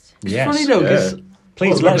podcast. It's Yes. funny though, because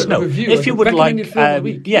Please Well, let us a know review, if like you a would like. recommended film of the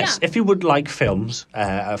week. Yes, Yeah. if you would like films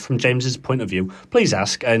from James's point of view, please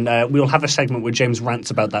ask, and we'll have a segment where James rants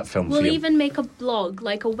about that film We'll for you. even make a blog,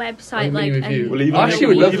 like a website, A like mini review. and We'll even, I make, actually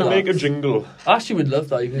would we'll love even that. make a jingle. I actually would love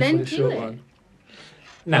that, even Then if it's a do short it. one.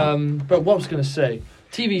 Now, But what I was going to say,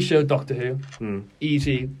 TV show Doctor Who, mm,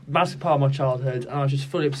 easy, massive part of my childhood, and I was just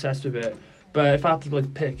fully obsessed with it. But if I had to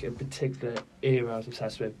like pick a particular era I was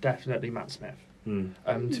obsessed with, definitely Matt Smith.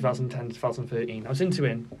 2010 to 2013. I was into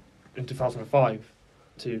him in 2005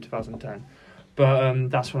 to 2010, but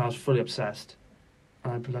that's when I was fully obsessed,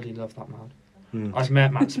 and I bloody love that man. mm. I've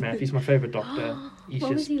met Matt Smith. He's my favourite Doctor. He's What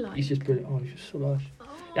just was he like? he's just brilliant. Oh, he's just so lush. Oh.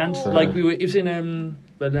 And like he was in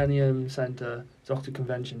Millennium Centre Doctor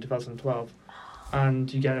Convention 2012,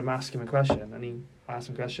 and you get him ask him a question, and he asked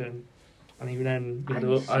him a question, and he then I'm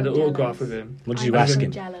I had an so autograph jealous. with him. What did I'm you ask so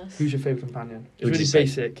him? Jealous. Who's your favourite companion? It's What'd really you say?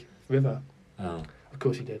 basic. River. Oh. Of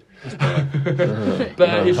course he did. But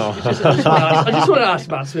I just want to ask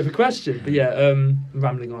Matt Smith a question. But yeah, I'm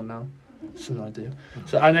rambling on now. That's something I do.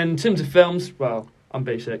 So, and then in terms of films, well, I'm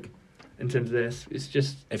basic. In terms of this, it's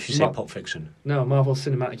just If you say Pulp Fiction, no Marvel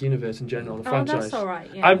Cinematic Universe in general, the Oh, franchise. that's all right.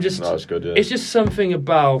 Yeah. I'm just. That was good, yeah. It's just something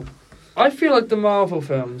about. I feel like the Marvel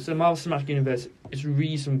films, the Marvel Cinematic Universe, is the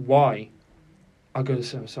reason why I go to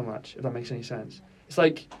cinema so much. If that makes any sense, it's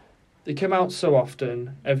like they come out so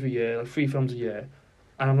often every year, like 3 films a year,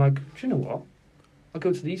 and I'm like, do you know what? I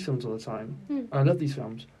go to these films all the time. And I love these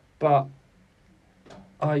films, but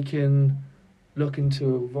I can look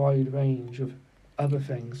into a wide range of other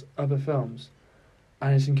things, other films,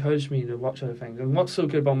 and it's encouraged me to watch other things. And what's so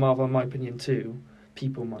good about Marvel, in my opinion, too,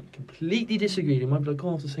 people might completely disagree. They might be like,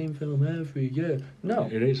 oh, it's the same film every year. No,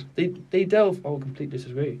 it is. they delve. Oh, completely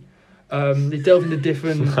disagree. They delve into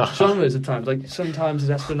different genres at times. Like sometimes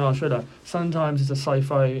it's espionage thriller, sometimes it's a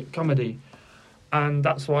sci-fi comedy, and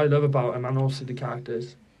that's what I love about them. And also the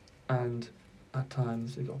characters, and at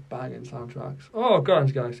times they got banging soundtracks. Oh,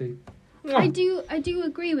 Guardians of the Galaxy. I do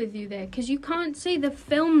agree with you there, because you can't say the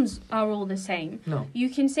films are all the same. No, You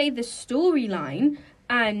can say the storyline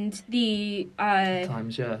and the at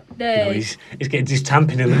times, yeah. No, he's getting his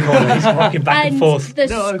tamping in the corner. He's rocking back and forth. the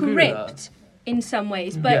No, I agree with script in some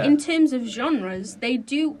ways, but Yeah. in terms of genres, they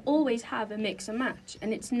do always have a mix and match,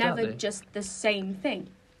 and it's never Exactly. just the same thing.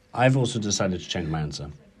 I've also decided to change my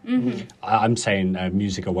answer. Mm-hmm. I'm saying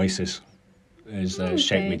Music Oasis has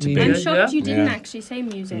shaped me to Okay. be. I'm Yeah, shocked you didn't yeah. actually say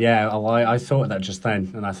music. Yeah, oh, I thought of that just then,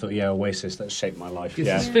 and I thought, yeah, Oasis, that shaped my life. It's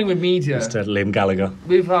Yeah, this thing with media, Mr. Liam Gallagher.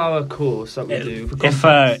 with our course that we do.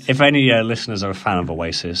 for If any listeners are a fan of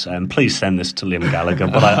Oasis, please send this to Liam Gallagher.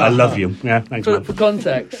 But I love you. Yeah, thanks, man. For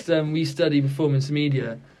context, we study performance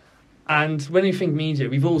media, and when we think media,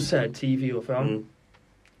 we've all said TV or film. Mm.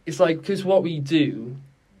 It's like, because what we do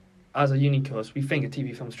as a uni course, we think of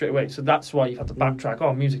TV film straight away. So that's why you've had to backtrack.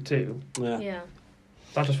 Oh, music too. Yeah.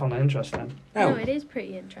 I just found that interesting. No, Oh, it is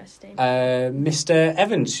pretty interesting. Mr.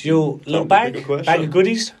 Evans, your little That was a bag, bigger question. bag of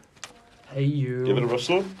goodies? Hey, you. Give it a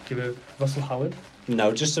rustle. Give it Russell Howard.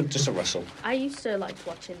 No, just a rustle. I used to like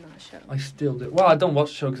watching that show. I still do. Well, I don't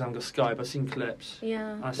watch the show because I haven't got Sky, but I've seen clips.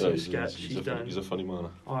 Yeah. I've seen a sketch he's done. He's a funny man.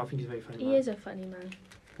 Oh, I think he's very funny. He man. is a funny man.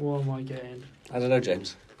 What am I getting? I don't know,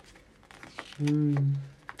 James.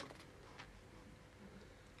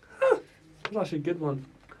 That's actually a good one.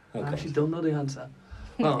 Oh, I God. actually don't know the answer.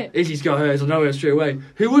 Oh, Izzy's got hers. I know her straight away.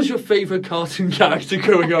 Who was your favourite cartoon character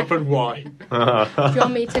growing up and why? Do you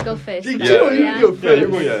want me to go first? You then? do, you go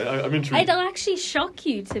Yeah, first. I'm intrigued. It'll actually shock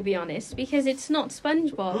you, to be honest, because it's not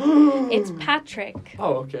SpongeBob. It's Patrick.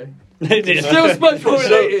 Oh, okay. Still Still SpongeBob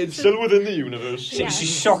related. Still within the universe. Yeah. She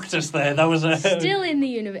shocked us there. That was a... Still in the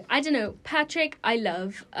universe. I don't know. Patrick, I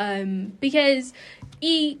love, because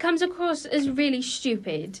he comes across as really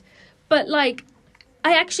stupid, but like,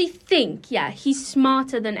 I actually think, he's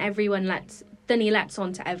smarter than he lets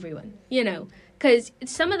on to everyone. You know, because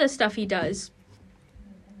some of the stuff he does,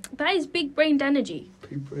 that is big-brained energy.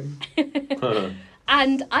 Big brain.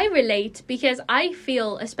 And I relate because I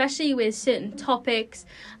feel, especially with certain topics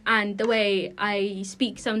and the way I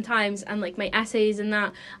speak sometimes and like my essays and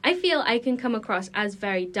that, I feel I can come across as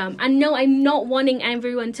very dumb. And no, I'm not wanting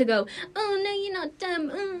everyone to go, oh no, you're not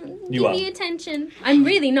dumb. Give me attention. I'm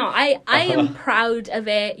really not. I am proud of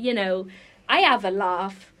it. You know, I have a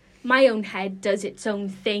laugh. My own head does its own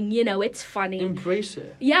thing. You know, it's funny. Embrace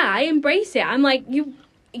it. Yeah, I embrace it. I'm like,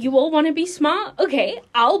 you all want to be smart? Okay,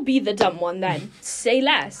 I'll be the dumb one then. Say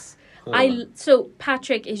less. So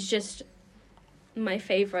Patrick is just my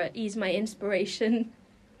favourite. He's my inspiration.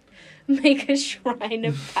 Make a shrine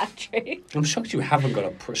of Patrick. I'm shocked you haven't got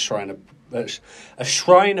a shrine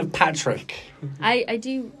of Patrick. I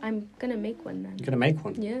do. I'm going to make one then. You're going to make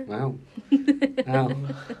one? Yeah. Wow. Wow.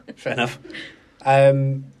 Fair enough.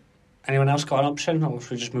 Anyone else got an option, or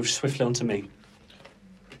should we just move swiftly on to me?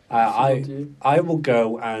 I will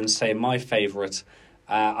go and say my favourite.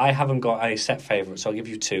 I haven't got a set favourite, so I'll give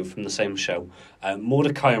you two from the same show.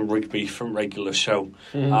 Mordecai and Rigby from Regular Show.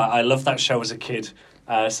 I loved that show as a kid,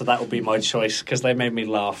 so that will be my choice because they made me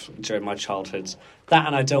laugh during my childhood. That,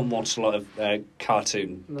 and I don't watch a lot of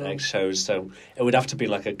cartoon shows, so it would have to be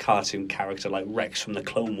like a cartoon character like Rex from the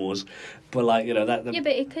Clone Wars. But like, you know, that... Yeah,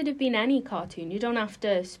 but it could have been any cartoon. You don't have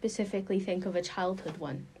to specifically think of a childhood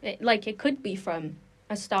one. It could be from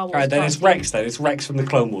a Star Wars. All right, then cartoon. it's Rex. Then it's Rex from the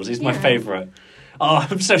Clone Wars. He's my Yeah. favourite. Oh,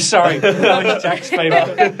 I'm so sorry. That was Jack's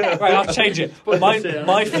favourite. Right, I'll change it. My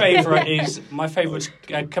favourite's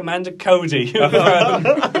Commander Cody.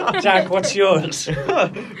 Jack, what's yours?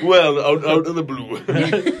 Well, out of the blue.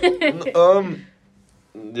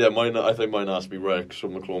 Yeah, I think mine has to be Rex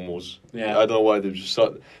from the Clone Wars. Yeah. I don't know why they've just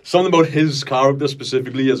something about his character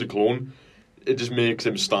specifically as a clone. It just makes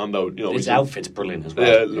him stand out. You know, His outfit's brilliant as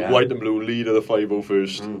well. Yeah, white and blue, leader of the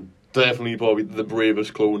 501st. Definitely, probably the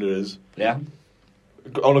bravest clone there is. Yeah.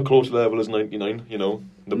 On a close level as 99, you know,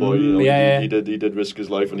 the boy. You know, he did risk his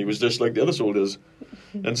life, and he was just like the other soldiers,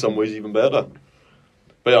 in some ways even better.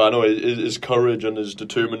 But yeah, I know his courage and his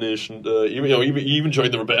determination. He even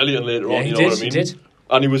joined the rebellion later on. You know what I mean? He did.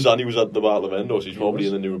 And he was at the Battle of Endor. So he's probably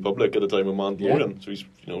in the New Republic at the time of Mandalorian. So he's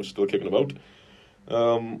still kicking about.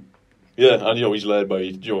 Yeah, and he's led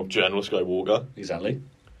by General Skywalker. Exactly.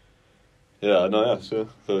 Yeah, so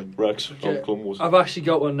Rex from Clone Wars. I've actually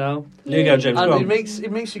got one now. There you go, James. And go on.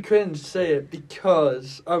 it makes you cringe to say it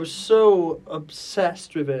because I was so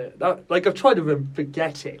obsessed with it. I've tried to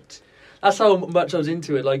forget it. That's how much I was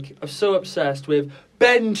into it. Like, I'm so obsessed with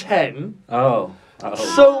Ben 10 Oh.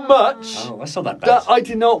 so much Oh, that's not that bad. that I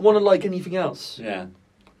did not want to like anything else. Yeah.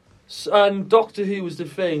 And Doctor Who was the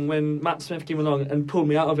thing when Matt Smith came along and pulled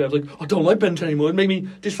me out of it. I was like, I don't like Ben 10 anymore. It made me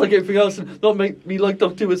dislike everything else and not make me like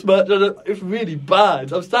Doctor Who as much. It was really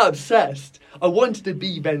bad. I was that obsessed. I wanted to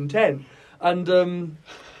be Ben 10. And you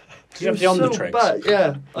have the Omnitrix? Bad.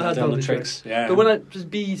 Yeah, I had The the Omnitrix, Omnitrix. yeah. But when I just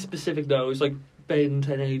be specific though, it was like Ben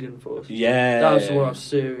 10 Alien Force. Yeah. That was where I was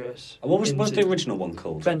serious. What's the original one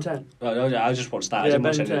called? Ben 10. I just watched that. I Yeah, didn't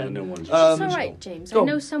watch Ben any of the 10. new ones. It's alright, James. Go I on.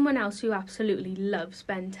 know someone else who absolutely loves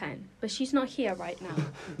Ben 10, but she's not here right now.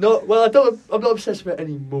 No, well, I'm not obsessed with it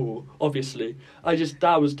anymore, obviously.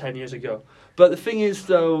 That was 10 years ago. But the thing is,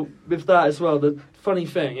 though, with that as well, the funny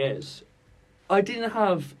thing is, I didn't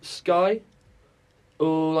have Sky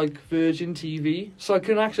or, like, Virgin TV, so I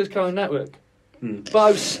couldn't access Cartoon Network. But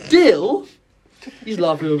I was still... He's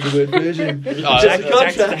laughing over the word Virgin.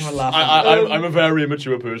 I'm a very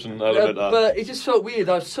immature person, I'll admit that. But it just felt weird.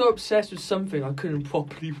 I was so obsessed with something I couldn't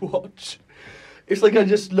properly watch. It's like I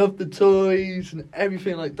just loved the toys and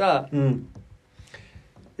everything like that.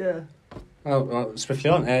 Yeah. Well, swiftly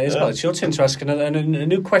on. Isabel, it's your turn to ask a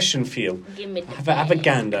new question for you. Give me Have a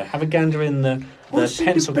gander. Have a gander in the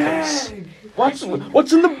pencil case. What's in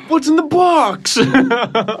the box?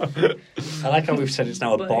 I like how we've said it's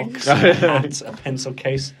now a box, a hat, a pencil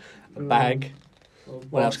case, a bag.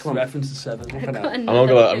 What else? Come on. Reference to 7. I'm not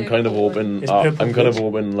gonna. I'm kind of hoping. It's purple I'm kind of page.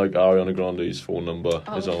 hoping like Ariana Grande's phone number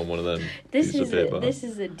is on one of them. This pieces of is paper. this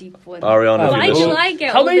is a deep one. Ariana, Oh, if Why you're do listening, I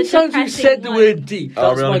get How all many the times have you depressing said the ones? word deep? That's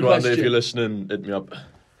my Ariana Grande, question. if you're listening, hit me up.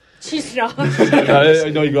 She's not. I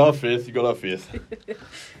know you got to have faith. You got to have faith.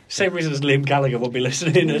 Same reason as Liam Gallagher will be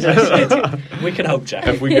listening. As I said, we can hope, Jack.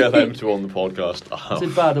 If we get them two on the podcast, Is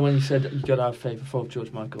it bad when you said you got to have faith before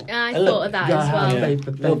George Michael? I thought of that as well. Yeah. A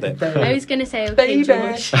little bit. I was going to say, okay,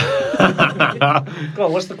 George. Go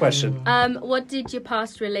on, what's the question? What did your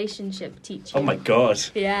past relationship teach you? Oh my god.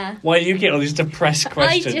 Yeah. Why do you get all these depressed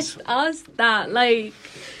questions? I just asked that. Like,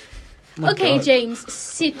 My okay, God. James,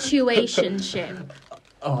 situationship.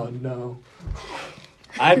 Oh no.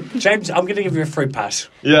 James, I'm going to give you a free pass.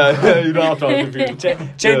 yeah, you don't have to have people.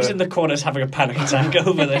 James Yeah. in the corner is having a panic attack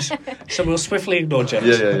over this, so we'll swiftly ignore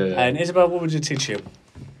James. Yeah. And Isabel, what would you teach you?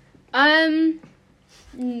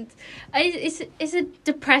 It's a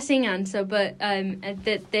depressing answer, but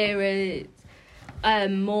that there are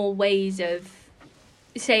more ways of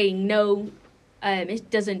saying no. It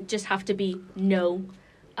doesn't just have to be no.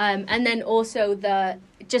 And then also that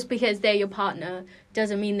just because they're your partner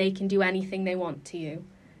doesn't mean they can do anything they want to you.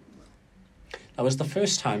 That was the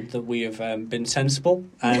first time that we have been sensible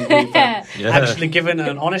and we've actually given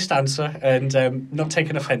an honest answer and not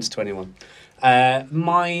taken offence to anyone. My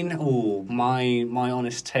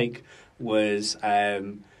honest take was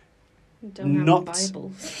Don't have Not- a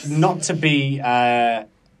Bible. not to be a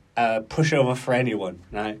pushover for anyone.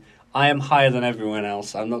 Right? I am higher than everyone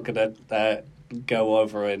else. I'm not going to go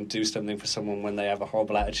over and do something for someone when they have a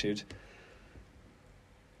horrible attitude.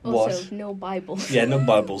 Also, What? no Bible. Yeah, no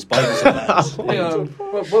Bibles. Bibles are bad. Hang on.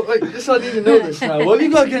 Wait, this I need to know this now. What have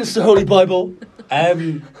you got against the Holy Bible?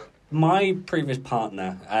 My previous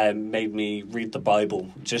partner made me read the Bible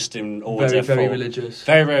just in order. Very, very for- religious.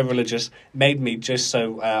 Very, very religious. Made me just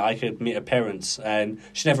so I could meet her parents, and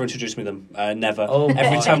she never introduced me to them. Never. Oh,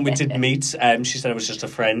 Every my. time we did meet, she said it was just a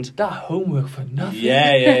friend. That homework for nothing.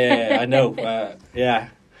 Yeah. I know. Yeah.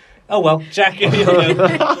 Oh well, Jack. You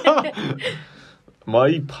know.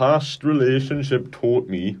 My past relationship taught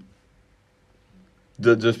me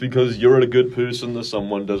that just because you're a good person to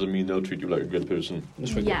someone doesn't mean they'll treat you like a good person.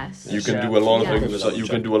 That's really Yes. You can Yeah. do a lot of Yeah. things. You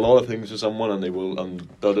can do a lot of things to someone, and they will, and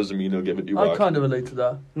that doesn't mean they'll give it you I back. kind of relate to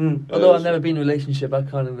that. good. Although I've never been in a relationship, I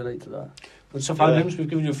kind of relate to that. So far, Yeah. we've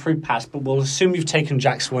given you a free pass, but we'll assume you've taken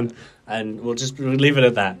Jack's one, and we'll leave it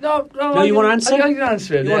at that. No, No, you wanna answer? I can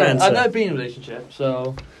answer it. You wanna answer? I've never been in a relationship,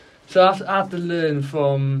 so I have to learn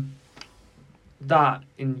from that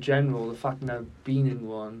in general. The fact that I've been in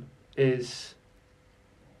one is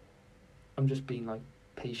I'm just being like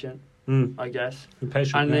patient, I guess. Be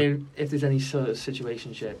patient. And yeah. then if there's any sort of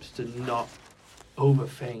situationships, to not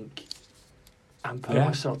overthink and put Yeah.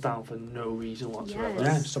 myself down for no reason whatsoever. Yes.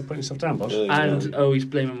 Yeah, stop putting yourself down, boss. Yeah. And always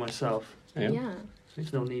blaming myself. Yeah.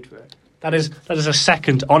 There's no need for it. That is a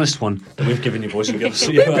second honest one that we've given you, boys and girls.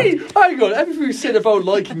 Hang on, everything we said about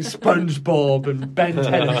liking SpongeBob and Ben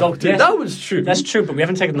 10 and Doctor, Yes. that was true. That's true, but we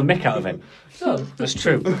haven't taken the mick out of it. No. That's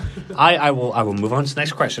true. I will move on to the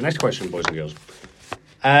next question. Next question, boys and girls.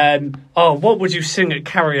 What would you sing at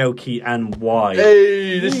karaoke and why?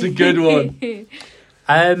 Hey, this is a good one.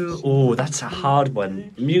 That's a hard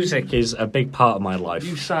one. Music is a big part of my life.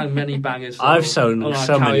 You sang many bangers. I've sung on our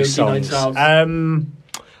so many karaoke nights songs. out.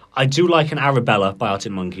 I do like an Arabella by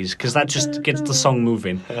Arctic Monkeys because that just gets the song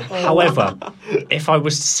moving. However, if I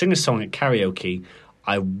was to sing a song at karaoke,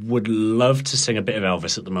 I would love to sing a bit of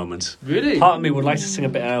Elvis at the moment. Really? Part of me would like to sing a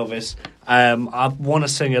bit of Elvis. I want to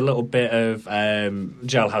sing a little bit of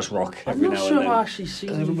Jailhouse Rock I'm every not now sure and I've then. actually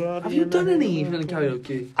seen you. Have you done any even in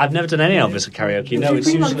karaoke? I've never done any Elvis at karaoke. No, You've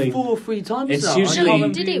it's been usually... like 4 or 3 times it's now. usually- No, I you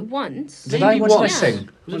can't did remember. it once. Did I? Maybe What did I once. sing? Was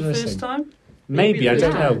What it did the I first sing? time? Maybe, I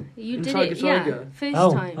don't Yeah. know. You And did Tiger it, yeah. Tiger. First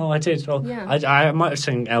Oh, time. I did. Oh, Yeah. I might have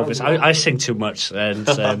sung Elvis. Oh, wow. I sing too much, and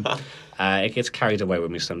it gets carried away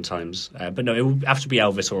with me sometimes. But no, it would have to be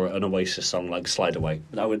Elvis or an Oasis song like "Slide Away."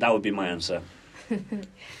 That would be my answer.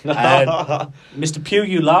 Mr. Pugh,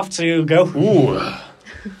 you laughed, so you go. Ooh.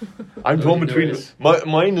 I'm torn you between. nervous?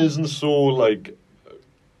 Mine isn't so like.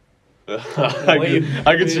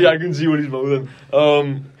 I can see what he's mouthing.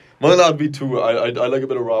 Mine that'd be too. I like a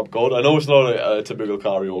bit of rap god. I know it's not a typical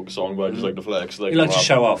karaoke song, but I just like to flex. You like to rap.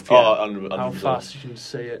 show off, yeah. And How fast you can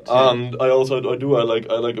say it. too. And I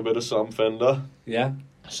like a bit of Sam Fender. Yeah,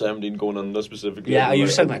 17 Going Under specifically. yeah. I You've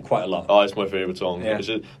like- sang that quite a lot. Oh, it's my favourite song. Yeah.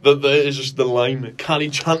 It's just the line, "Can he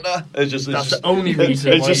chant that?" It's That's just the only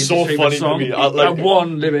reason. it's why just it's so your favourite funny song. to me. I like- That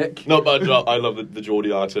one lyric. No, but I love the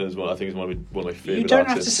Geordie accent as well. I think it's one of my favourite You don't have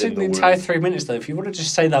to accents sing in the the entire world. 3 minutes though. If you want to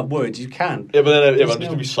just say that word, you can. Yeah, but then I'm There's just no-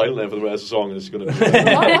 going to be silent there for the rest of the song, and it's going to be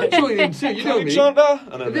I'm joining in too. You know "Can he me. chant that?"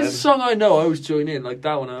 And If then, there's a song I know, I always join in. Like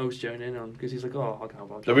that one, I always join in on because he's like, "Oh, I can't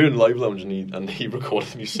watch." we were in Live Lounge and he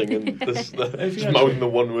recorded me singing this, If you just actually- mouthing the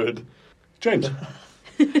one word. James,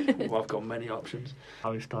 Well, I've got many options.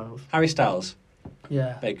 Harry Styles. Harry Styles.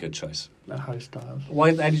 Yeah. Very good choice. No, Harry Styles.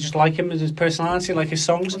 Why did you just like him as his personality, like his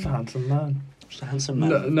songs? He's a handsome man. Just a handsome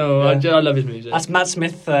man. No, Yeah. I love his music. That's Matt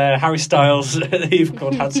Smith, Harry Styles. You've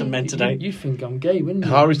called handsome men today. You think I'm gay, wouldn't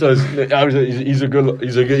you? Harry Styles, he's a good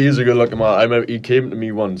looking man. I remember he came to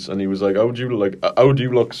me once and he was like, "How do you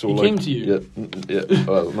look so?" He like, came to you? Yeah.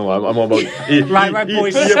 Well, no, I'm on about. Right,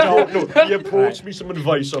 boys, stop. He approached me some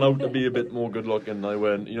advice on how to be a bit more good looking. And I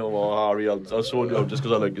went, you know what, Harry, I'll sort you out just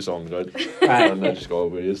because I like your songs, right? Right. And I just go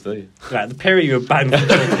over here, stay. Right, the period you were banned from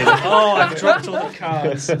drinking. Oh, I've dropped all the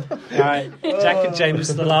cards. Right, Jack and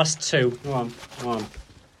James, the last two. Go on.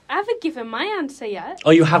 I haven't given my answer yet.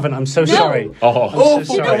 Oh, you haven't? I'm so No. sorry. Oh, I'm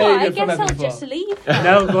so You know sorry. what? I Behaviour from guess I'll everyone. just leave.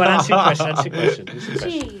 No, go on, answer your question. Answer your question.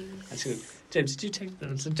 Jeez. James, did you take to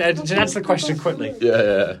answer the question quickly?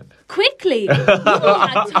 yeah. Quickly. You all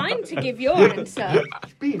had time to give your answer.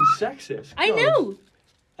 Being sexist. I God. know.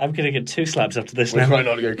 I'm going to get 2 slaps after this We're now. trying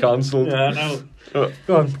not to get cancelled. Yeah, no.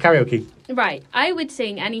 Go on, karaoke. Right. I would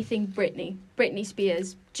sing anything Britney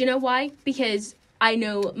Spears. Do you know why? Because I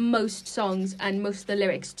know most songs and most of the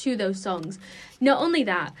lyrics to those songs. Not only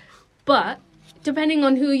that, but depending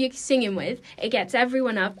on who you're singing with, it gets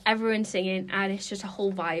everyone up, everyone singing, and it's just a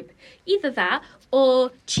whole vibe. Either that or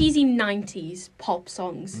cheesy 90s pop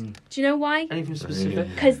songs. Do you know why? Anything specific?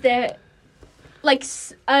 Because they're like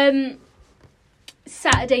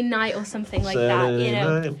Saturday Night or something like that, you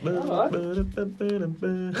know.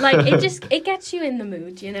 Like it gets you in the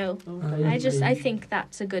mood, you know. I think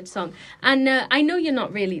that's a good song. And I know you're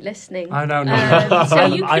not really listening. I know, no. So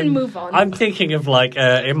you can move on. I'm thinking of like,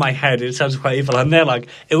 in my head, it sounds quite evil. And they're like,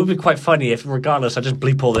 it would be quite funny if, regardless, I just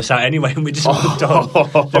bleep all this out anyway and we just moved on.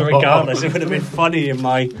 But regardless, it would have been funny in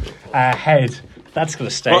my head. That's going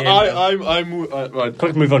to stay in. Right.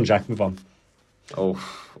 Quick, move on, Jack, move on. Oh.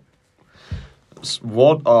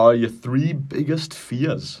 What are your 3 biggest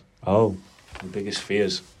fears? Oh, my biggest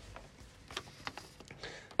fears.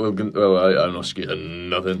 Well, I'm not scared of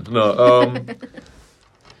nothing. No,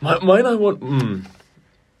 mine. I want.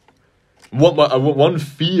 One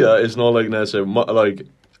fear is not like necessarily like.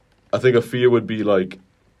 I think a fear would be like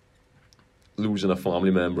losing a family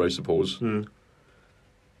member, I suppose.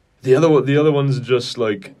 The other one's just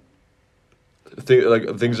like.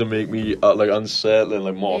 Things that make me like unsettling,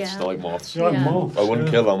 like moths. Yeah. Not like moths. You like Yeah. moths? I wouldn't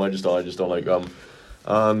kill them. I just don't like them.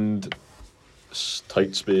 And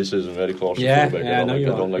tight spaces and very claustrophobic. Yeah, no, I you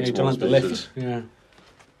don't are. like You small don't like the spaces. lift. Yeah.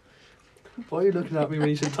 Why are you looking at me when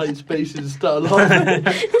you say tight spaces and start laughing?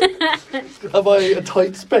 Am I a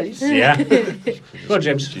tight space? Yeah. Go on,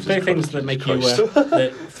 James. Jesus 3 things Christ. that make you... Christ.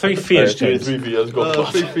 3 fears, James. 3 fears. Go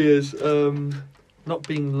 3 fears. Not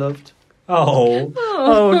being loved.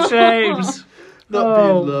 Oh, James. Not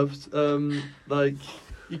being loved. Like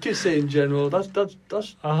you could say in general. That's.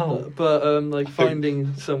 Oh. But like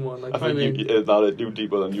finding someone, like I think finding, that do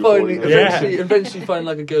deeper than you. finding falling. Yeah. eventually find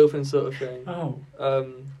like a girlfriend sort of thing. Oh.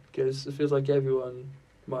 Because it feels like everyone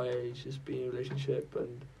my age has been in a relationship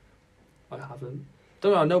and I haven't.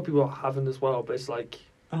 Don't know. I know people haven't as well, but it's like.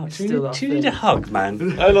 Oh, It's do you, still need, that do you need a thing. hug,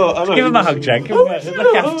 man? I know. Give him a hug, Jack. Look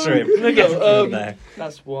after him. Look after him there.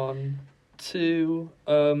 That's 1. 2.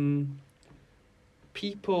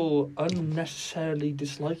 People unnecessarily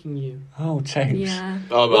disliking you. Oh, James. Yeah.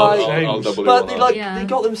 I'll double But you on that. Yeah. they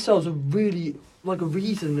got themselves a really like a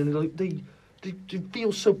reason, and like they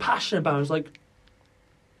feel so passionate about it. It's like,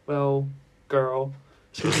 well, girl,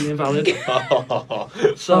 it's completely invalid.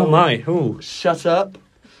 So Oh, my. Ooh. shut up.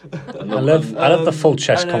 I love the full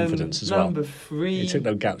chest and then confidence as well. Number 3. You took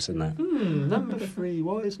no gaps in that. Number 3.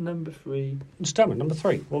 What is number 3? Just tell me, number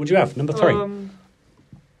 3. What would you have? Number 3.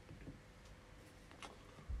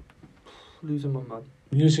 Losing my mum.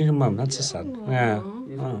 Losing your mum. That's a sad. Yeah.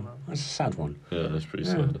 Losing my Oh, mum. that's a sad one. Yeah, that's pretty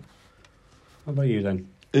Yeah. sad. What about you then?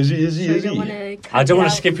 Is he? So you don't wanna cut I don't it want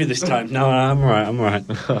to out. skip you this time. No, I'm all right.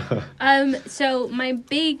 So my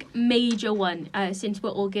big major one, since we're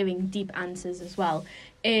all giving deep answers as well,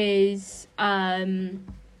 is dying.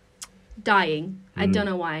 I don't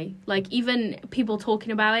know why. Like even people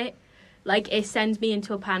talking about it, like it sends me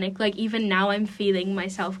into a panic. Like even now I'm feeling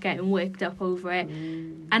myself getting worked up over it.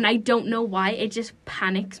 And I don't know why. It just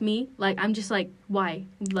panics me. Like I'm just like, why?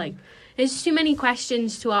 Like there's too many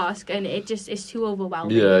questions to ask and it's too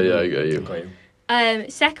overwhelming. Yeah, I get you.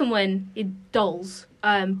 Second one is dolls.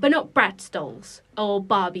 But not Bratz dolls or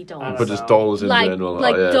Barbie dolls. But just dolls in general.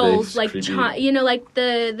 Like yeah, dolls, they're like creepy. you know, like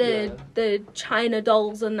the China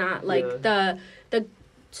dolls and that, like the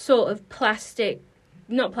sort of plastic,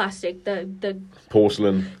 not plastic, the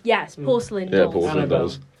Porcelain. yes, porcelain Yeah, dolls. porcelain Annabelle.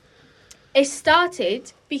 dolls. It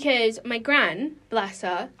started because my gran, bless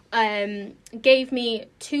her, gave me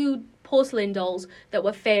 2 porcelain dolls that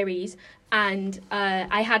were fairies, and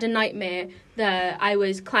I had a nightmare that I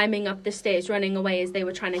was climbing up the stairs running away as they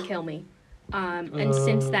were trying to kill me. And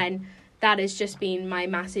since then, that has just been my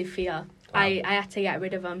massive fear. I had to get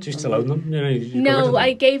rid of them. Do you still own them? You No,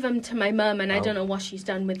 I gave them to my mum, and I don't know what she's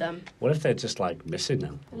done with them. What if they're just like missing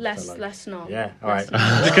now? Let's not. Yeah, all right.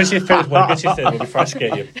 Just your third one. Get your third one before I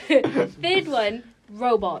scare you. Third one,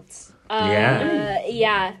 robots.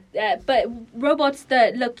 Yeah. But robots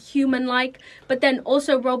that look human-like, but then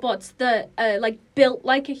also robots that like built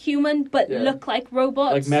like a human but look like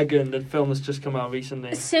robots. Like Megan, the film that's just come out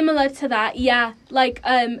recently. Similar to that, yeah. Like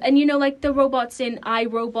and you know, like the robots in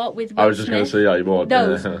iRobot with Will I was just going to say, I bought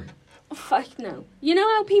those. Fuck no. You know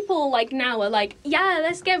how people like now are like, yeah,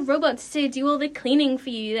 let's get robots to do all the cleaning for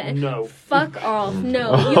you. No. Fuck off.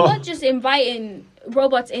 No. You're not just inviting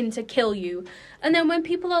robots in to kill you. And then when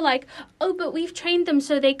people are like, oh, but we've trained them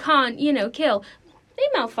so they can't, kill. They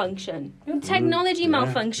malfunction. Technology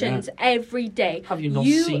malfunctions every day. Have you not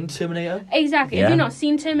seen Terminator? Exactly. Yeah. Have you not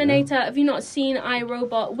seen Terminator? Have you not seen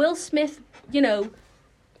iRobot? Will Smith,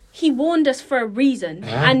 he warned us for a reason.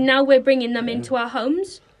 Yeah. And now we're bringing them into our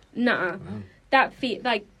homes? Nuh-uh. That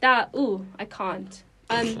ooh, I can't.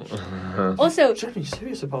 Also... Jeremy's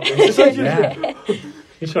serious about this. It's Yeah.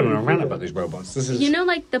 He's running around about these robots. This is...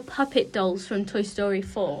 like the puppet dolls from Toy Story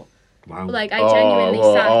 4? Wow. Like, I genuinely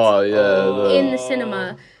sat in the Oh,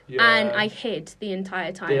 cinema and I hid the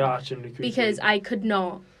entire time. They are actually creepy. Because I could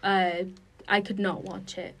not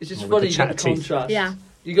watch it. It's just With funny the you got the chat teeth. contrast. Yeah.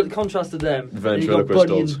 You got the contrast of them. And you got Ventriloquist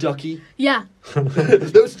Bunny dolls. and Ducky. Yeah.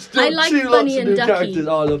 Those I like two Bunny lots of and new Ducky, characters.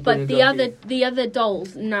 Oh, I love Bunny but and Ducky. the other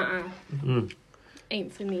dolls, nah. Mm.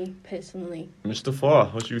 Ain't for me, personally. Mr. Farr,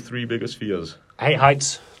 what's your 3 biggest fears? I hate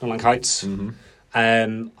heights. Don't like heights. Mm-hmm.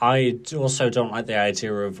 I also don't like the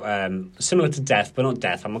idea of similar to death, but not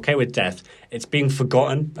death. I'm okay with death. It's being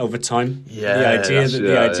forgotten over time. Yeah,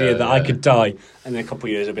 the idea that I yeah. could die, and in a couple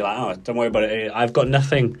of years I'd be like, oh, don't worry about it. I've got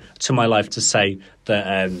nothing to my life to say that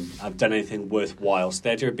I've done anything worthwhile. So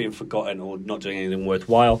the idea of being forgotten or not doing anything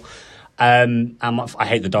worthwhile. I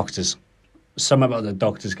hate the doctors. Something about the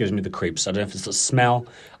doctors gives me the creeps. I don't know if it's the smell.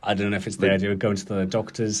 I don't know if it's the idea of going to the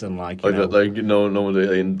doctors and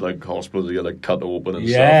Normally in like hospitals they get like cut open and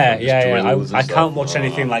stuff. Yeah, and just yeah. drills and I stuff. can't watch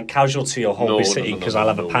anything like Casualty or Holby City because I'll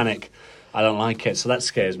have a no. panic. I don't like it, so that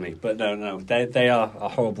scares me. But no, they are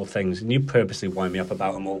horrible things, and you purposely wind me up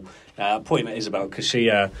about them all. Pointing at Isabel because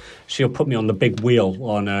she'll put me on the big wheel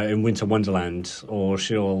on in Winter Wonderland, or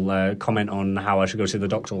she'll comment on how I should go see the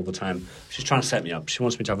doctor all the time. She's trying to set me up. She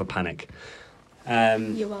wants me to have a panic.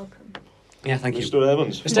 You're welcome. Yeah, thank you, Mr.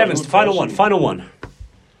 Evans. Mr. Evans. Final one.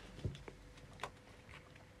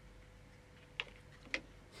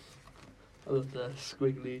 I love the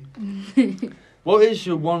squiggly. What is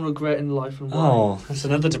your one regret in life and why? Oh, that's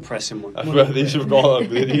another depressing one. These have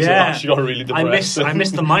actually got really depressed. I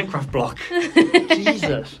missed the Minecraft block.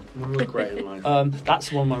 Jesus. One regret in life.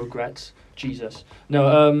 That's one of my regrets. Jesus. No,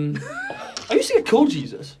 I used to get called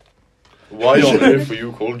Jesus. Why on earth were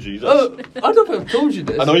you called Jesus? I don't know if I've told you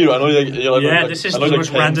this. I know you're like, this is I know the you're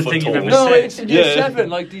most 10 random foot thing you've tall. ever No, said. it's in year Yeah. 7.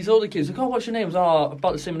 Like, these older kids, like, oh, what's your name? I was,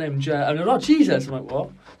 about the same name, and they're like, Jesus. I'm like,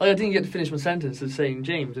 what? Like, I didn't get to finish my sentence of saying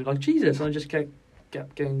James. They're like, Jesus. And I just kept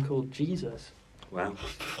getting called Jesus. Wow.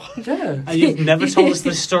 Yeah. And you've never told us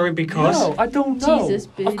this story because... No, I don't know. Jesus,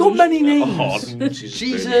 I've got many names. Oh,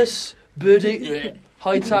 Jesus, Birdie,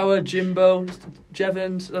 Hightower, Jimbo,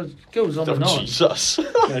 Jevons. Goes on and on. Jesus.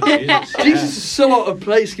 Jesus is so out of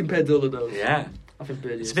place compared to all of those. Yeah. I think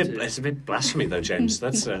Birdie It's is a bit, too. it's a bit blasphemy though, James.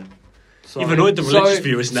 That's Sorry. you've annoyed the religious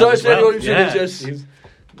viewers now Sorry as to well. anyone who's Yeah. religious.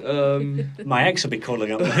 My ex will be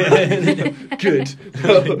calling up. Good.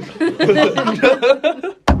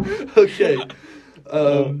 Okay.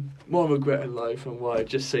 More regret in life and why?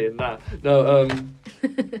 Just saying that. No.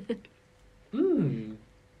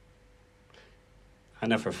 I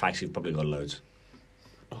know for a fact you've probably got loads.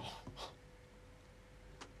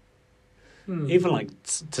 Even like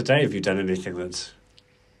today, have you done anything that's...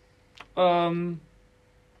 Not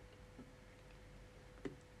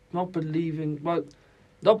believing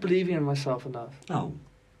in myself enough, Oh.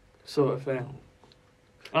 sort of thing.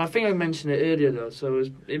 And I think I mentioned it earlier though, so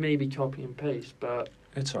it may be copy and paste, but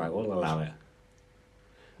It's all right. We'll allow it.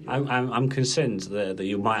 I'm concerned that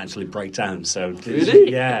you might actually break down. So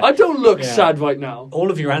really, yeah. I don't look Yeah. sad right now. All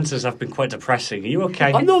of your answers have been quite depressing. Are you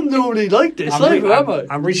okay? I'm not normally like this, I'm either, am I?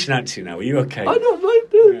 I'm reaching out to you now. Are you okay? I'm not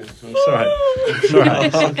like Yeah, this. it's all right. It's all right.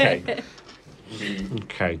 It's okay.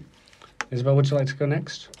 Okay. Isabel, would you like to go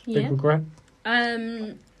next? Yeah. Big regret?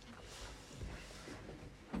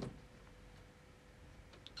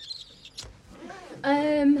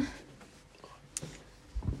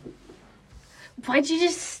 Why'd you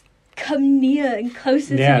just come near and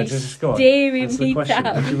closer Yeah, to me, just go on. staring That's the me question.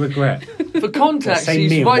 What do down? you regret? For context, Say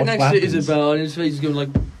he's me, right what next happens? to Isabel, and his face is going like.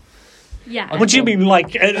 Yeah. What do you mean,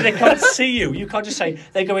 like? They can't see you. You can't just say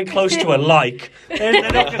they're going close to a like. They're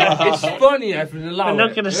not gonna. It's funny, Evan. Allow They're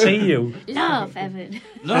not it. going to see you. Laugh, Evan.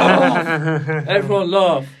 Laugh. Everyone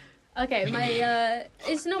laugh. Okay, my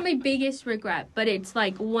it's not my biggest regret, but it's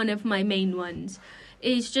like one of my main ones.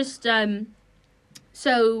 Is just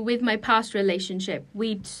so with my past relationship,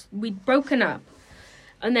 we'd broken up,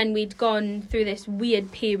 and then we'd gone through this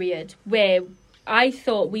weird period where I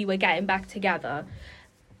thought we were getting back together,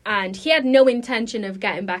 and he had no intention of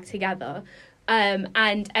getting back together.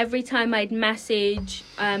 And every time I'd message,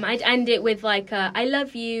 I'd end it with like I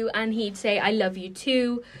love you, and he'd say I love you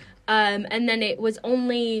too. And then it was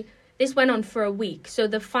only, this went on for a week. So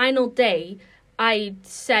the final day, I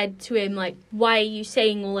said to him, like, why are you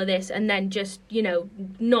saying all of this? And then just,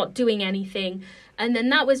 not doing anything. And then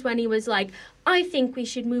that was when he was like, I think we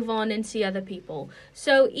should move on and see other people.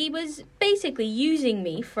 So he was basically using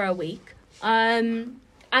me for a week. And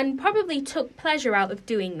probably took pleasure out of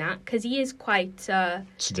doing that, because he is quite...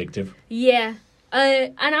 It's addictive. Yeah.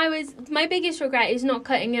 And my biggest regret is not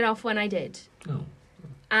cutting it off when I did. Oh.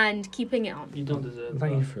 And keeping it on. You don't deserve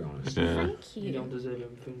Thank that. you for honesty. Yeah. Thank You you. don't deserve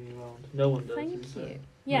him fooling around. No one does. Thank so. you.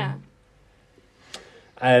 Yeah.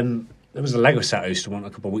 There was a Lego set I used to want a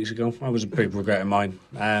couple of weeks ago. That was a big regret of mine.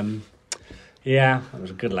 Yeah, that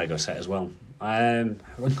was a good Lego set as well. A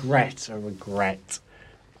regret. Do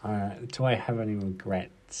I have any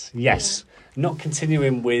regrets? Yes. Not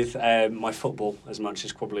continuing with my football as much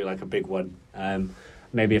is probably like a big one.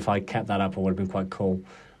 Maybe if I kept that up, I would have been quite cool.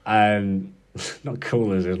 Not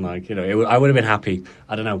cool as in like, I would have been happy.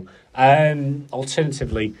 I don't know.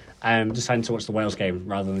 Alternatively, deciding to watch the Wales game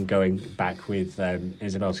rather than going back with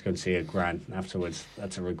Isabel to go and see a gran afterwards.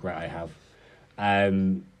 That's a regret I have.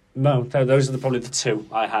 No, those are probably the two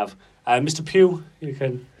I have. Mr. Pugh, you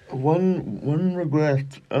can... One regret.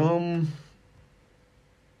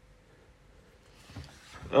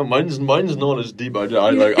 Mine's not as deep. I'm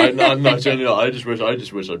not saying. I just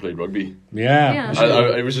wish I played rugby. Yeah.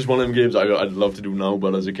 It was just one of them games I'd love to do now,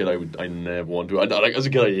 but as a kid I never want to. As a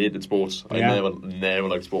kid I hated sports. I never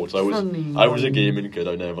liked sports. I was a gaming kid.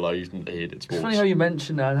 I hated sports. It's funny how you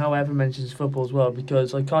mention that and how Evan mentions football as well,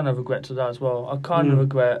 because I kind of regret to that as well. I kind of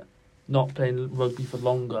regret not playing rugby for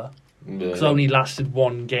longer, because I only lasted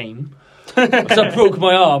one game. So I broke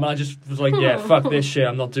my arm and I just was like, yeah, fuck this shit,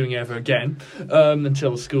 I'm not doing it ever again.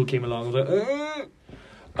 Until school came along, I was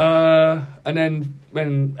like, and then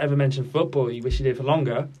when Evan mentioned football, you wish you did it for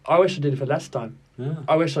longer. I wish I did it for less time. Yeah.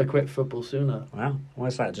 I wish I quit football sooner. Wow. Why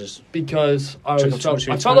is that? Just because I Took up too much of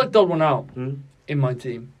your felt time? like the odd one out Mm. in my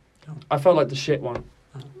team. Oh. I felt like the shit one.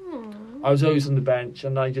 I was always on the bench,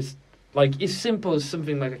 and I just, like, as simple as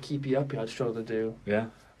something like a keepy uppy I'd struggle to do, Yeah.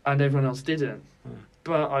 and everyone else didn't.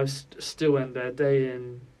 But I still went there day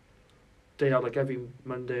in, day out, like every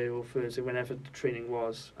Monday or Thursday, whenever the training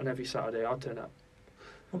was, and every Saturday I'd turn up.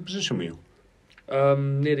 What position were you?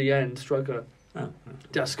 Near the end, striker. Oh.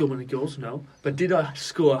 Did I score many goals? No. But did I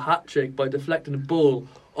score a hat-trick by deflecting a ball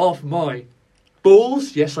off my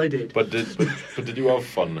balls? Yes, I did. But did you have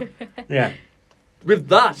fun? Yeah. With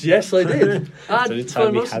that, yes, I did. I So you had tell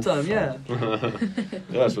fun me most of the time, had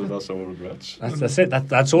yeah. Yeah, so that's all regrets. That's it.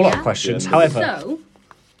 That's all our Yeah. questions. Yeah. However, So,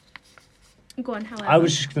 go on, however. I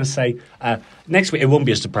was just going to say, next week, it won't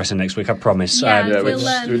be as depressing next week, I promise. Yeah, yeah, we'll,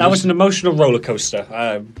 That was an emotional roller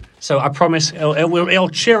coaster. So I promise it'll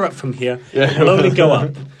cheer up from here. Yeah. It'll only go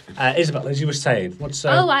up. Isabel, as you were saying, what's...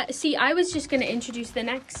 I was just going to introduce the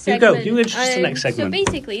next You segment. go. You introduce the next segment. So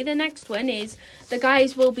basically, the next one is the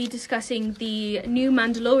guys will be discussing the new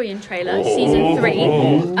Mandalorian trailer, Season 3.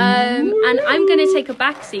 And I'm going to take a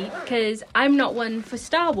backseat because I'm not one for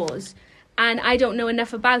Star Wars. And I don't know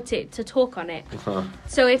enough about it to talk on it.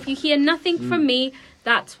 So if you hear nothing from me,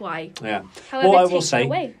 that's why. Yeah. However, What I take will it say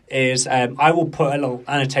away. is I will put a little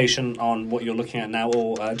annotation on what you're looking at now,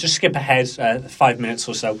 or just skip ahead 5 minutes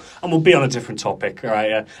or so, and we'll be on a different topic. All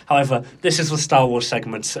right. However, this is the Star Wars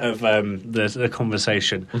segment of the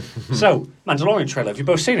conversation. So, Mandalorian trailer. Have you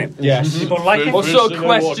both seen it? Yes. You both like it? What First sort of thing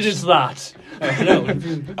I question watched- is that?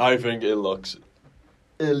 I think it looks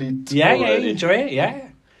elite. Yeah. You already. enjoy it. Yeah.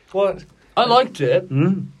 What? I liked it,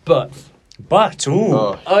 but But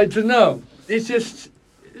Oh. I don't know. It's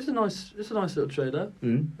a nice little trailer.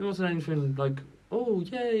 Mm. It wasn't anything like, oh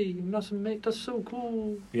yay, that's so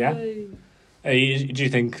cool. Yeah. Yay. Do you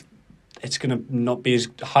think it's going to not be as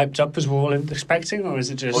hyped up as we're all expecting, or is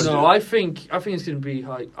it just? No, I think it's gonna be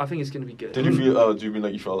high. I think it's gonna be good. Did you feel? Do you mean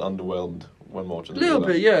like you felt underwhelmed when watching A the little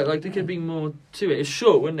trailer. bit, yeah. Like there could be more to it. It's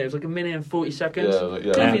short, wasn't it? It was like 1 minute and 40 seconds. Yeah, like,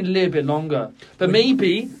 yeah. Could have been a little bit longer, but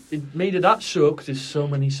maybe it made it that short because there's so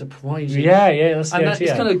many surprises. Yeah, that's the And idea.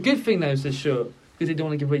 it's kind of a good thing now. It's this short because they don't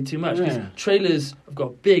want to give away too much. Because Yeah. trailers have got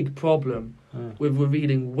a big problem Yeah. with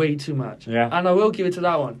revealing way too much. Yeah. And I will give it to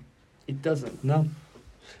that one. It doesn't. No,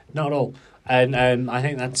 not at all. And I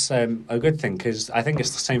think that's a good thing because I think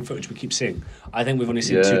it's the same footage we keep seeing. I think we've only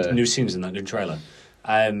seen Yeah. 2 new scenes in that new trailer,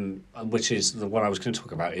 which is the one I was going to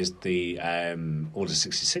talk about is the Order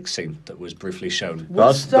 66 scene that was briefly shown.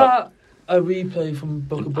 Was That's- that a replay from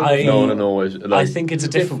Book of Boba I- Fett? No. It's, I like, think it's a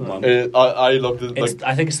different one. I looked at like.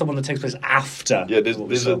 I think it's the one that takes place after. Yeah, what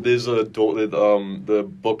we saw. there's a door. The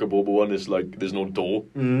Book of Boba one is like there's no door.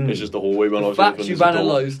 It's just a hallway. When I The was fact looking, you've there's a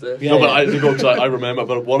door. analysed it. Yeah. No, but I think also I remember.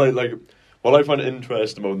 But what I find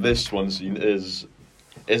interesting about this one scene is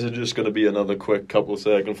it just going to be another quick couple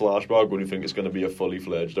second flashback, or do you think it's going to be a fully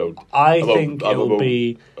fledged out? I think it'll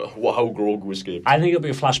be. How Grogu escaped. I think it'll be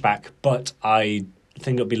a flashback, but I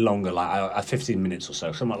think it'll be longer, like 15 minutes or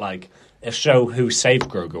so. Something like a show who saved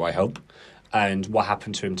Grogu, I hope, and what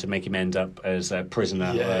happened to him to make him end up as a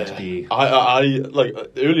prisoner. To be... I like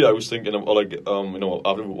earlier. I was thinking of like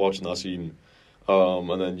after watching that scene,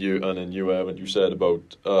 and then you said about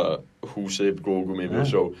who saved Grogu maybe Yeah. or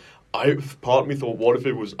so. Part of me thought, what if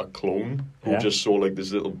it was a clone who Yeah. just saw like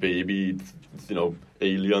this little baby,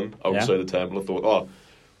 alien outside the temple? I thought,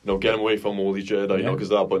 get him away from all these Jedi, because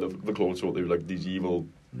that point the clones thought they were like these evil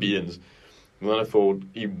beings. And then I thought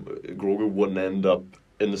Grogu wouldn't end up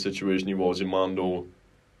in the situation he was in Mando,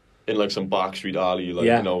 in like some backstreet alley,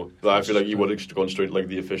 I feel like he would have gone straight to like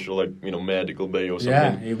the official medical bay or something.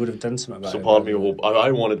 Yeah, he would have done something about So it. part of me hope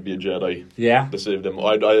I wanted to be a Jedi Yeah. to save them.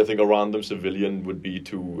 I think a random civilian it'd be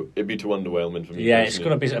too underwhelming for me. Yeah, it's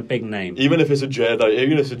personally. got to be a big name. Even if it's a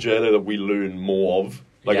Jedi that we learn more of,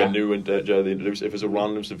 like Yeah. a new Jedi they introduce. If it's a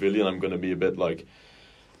random civilian, I'm going to be a bit like,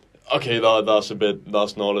 okay,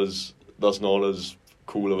 that's not as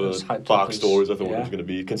cool of a It's hyped up backstory as I thought it yeah. was going to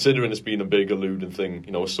be. Considering it's been a big alluding thing,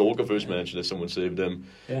 Ahsoka first mentioned it, someone saved him.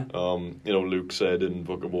 Yeah. Luke said in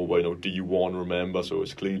Book of Boba, do you want to remember? So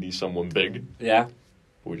it's clearly someone big. Yeah.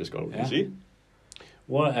 We just got to Yeah. see.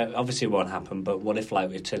 Well, obviously it won't happen, but what if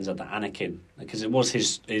it turns out that Anakin, because it was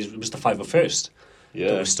it was the 501st that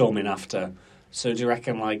Yeah, was storming after. So do you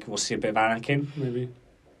reckon we'll see a bit of Anakin maybe,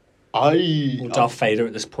 or Darth Vader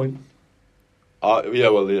at this point? I wouldn't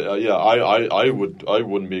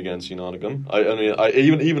be against seeing Anakin.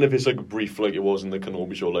 Even if it's like brief, like it was in the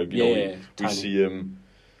Kenobi show, we tiny. see him,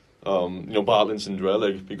 battling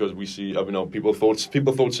Cinderella, because we see, people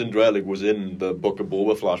thought Cinderella was in the Book of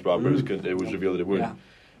Boba flashback, but it was revealed that it weren't. Yeah.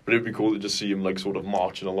 But it'd be cool to just see him sort of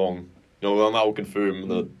marching along. And that will confirm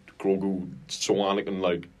that Grogu saw Anakin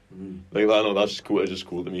like that. No, that's cool. It's just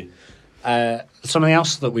cool to me. Something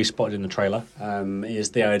else that we spotted in the trailer is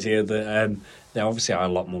the idea that there obviously are a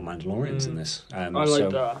lot more Mandalorians in this. I like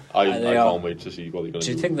that. I they can't wait to see what they're going to do.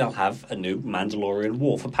 Do you think they'll have a new Mandalorian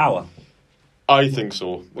war for power? I think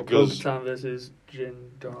so, because Bo-Katan versus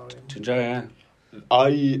Jin Djarin.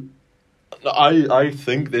 I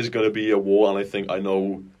think there's going to be a war, and I think I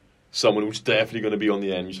know someone who's definitely going to be on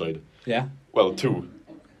the enemy side. Yeah. Well, two.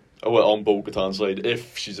 Well, on Bo-Katan's side,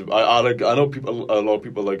 if she's I know a lot of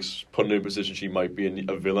people putting her in a position she might be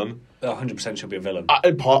a villain. 100% she'll be a villain.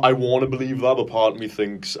 I want to believe that, but part of me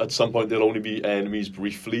thinks at some point they'll only be enemies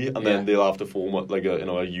briefly, and then they'll have to form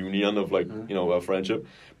a union of a friendship.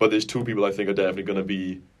 But there's two people I think are definitely going to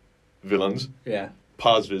be villains. Yeah.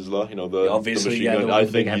 Paz Vizsla, the Obviously, machine yeah, gun. the I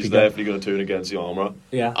big think happy he's guy. definitely going to turn against the armor.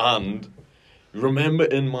 Yeah. And remember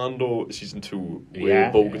in Mando season 2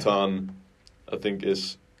 where Bo-Katan, I think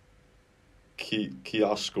is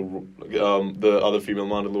Kiaska, the other female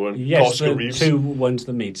Mandalorian, Yes, Koska the Reeves, two ones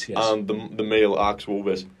that meet, yes. and the male Axe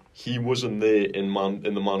Wovis. He wasn't there in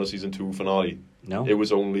the Mando season 2 finale. No? It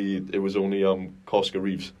was only Koska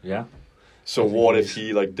Reeves. Yeah. So what if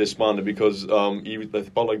he disbanded because he was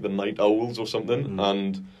about the Night Owls or something,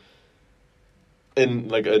 and in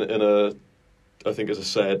a I think as a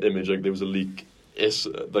set image there was a leak. It's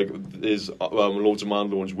loads of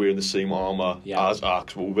Mandalorians wearing the same armor as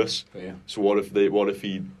Axe Wovis. Yeah. So what if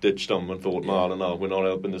he ditched them and thought, no, we're not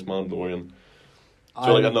helping this Mandalorian.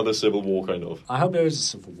 So another civil war kind of. I hope there is a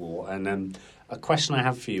civil war. And a question I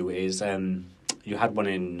have for you is, you had one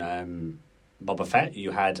in Boba Fett.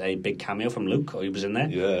 You had a big cameo from Luke. He was in there.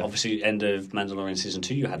 Yeah. Obviously, end of Mandalorian season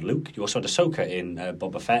 2, you had Luke. You also had Ahsoka in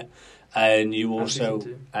Boba Fett, and you also,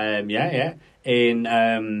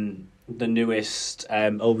 in the newest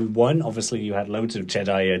Obi-Wan. Obviously, you had loads of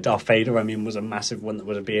Jedi. Darth Vader, was a massive one that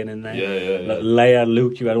would have been in there. Yeah. Leia,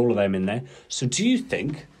 Luke, you had all of them in there. So, do you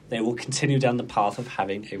think they will continue down the path of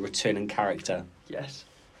having a returning character. Yes.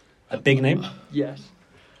 A big name? Yes.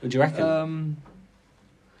 Would you reckon?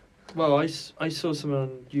 Well, I saw something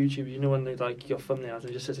on YouTube, you know, when they like your thumbnails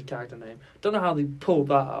and it just says a character name. Don't know how they pulled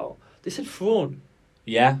that out. They said Thrawn.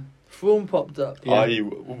 Yeah. Thrawn popped up. Yeah.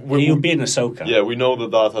 He'll be in Ahsoka. Yeah, we know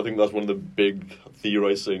that. I think that's one of the big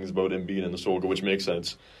theorized things about him being in Ahsoka, which makes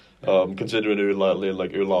sense. Considering her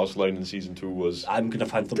last line in season 2 was, I'm going to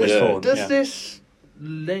find the way forward. Does this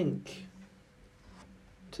link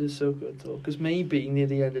to Ahsoka at all? Because maybe near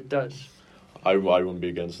the end it does. I wouldn't be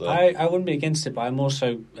against that. I wouldn't be against it, but I'm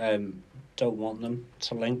also don't want them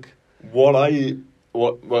to link. What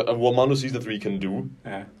Mando season 3 can do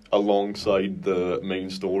alongside the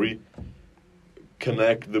main story,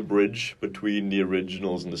 connect the bridge between the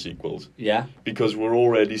originals and the sequels. Yeah. Because we're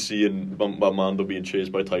already seeing Mando being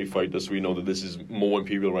chased by TIE fighters, so we know that this is more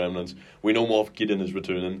Imperial remnants. We know Moff Gideon is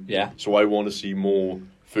returning. Yeah. So I want to see more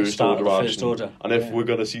First Order action. First Order. And if we're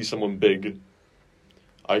going to see someone big,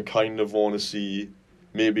 I kind of want to see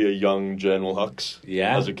maybe a young General Hux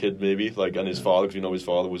as a kid, maybe, and his father, because his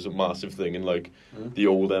father was a massive thing in the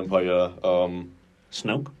old Empire.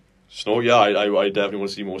 Snoke, yeah, I definitely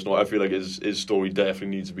want to see more Snoke. I feel like his story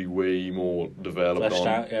definitely needs to be way more developed. Fleshed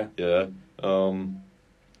out, yeah. Yeah.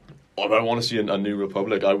 I want to see a New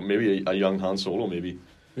Republic. Maybe a young Han Solo, maybe.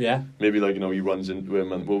 Yeah. Maybe he runs into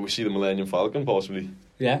him, and we see the Millennium Falcon possibly.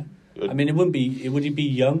 Yeah. I mean, would he be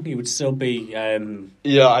young? He would still be I think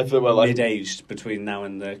mid-aged between now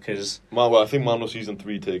and there, because I think Mando season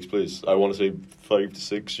 3 takes place, I want to say 5 to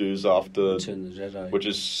 6 years after Return of the Jedi, which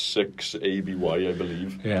is 6 ABY, I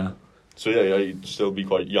believe. Yeah. So yeah, he'd still be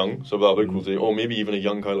quite young. So that'd be cool to say, or maybe even a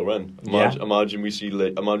young Kylo Ren. Imagine we see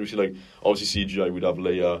obviously CGI. We'd have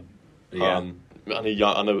Leia, Han,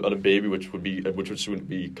 and a baby, which would soon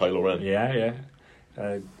be Kylo Ren. Yeah.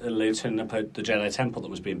 Leia turning up at the Jedi Temple that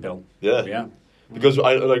was being built. Yeah. Because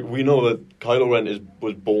we know that Kylo Ren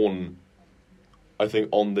was born, I think,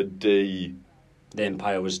 on the day the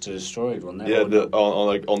Empire was destroyed, wasn't it? Yeah, on the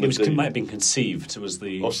day. It might have been conceived. It was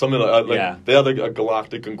the or something like that. They had a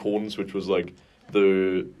galactic concordance, which was a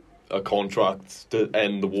contract to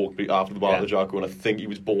end the war after the Battle of Jakku, and I think he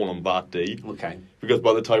was born on that day. Okay. Because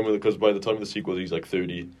by the time of the sequel, he's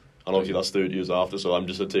 30, and obviously that's 30 years after. So I'm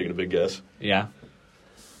just taking a big guess. Yeah.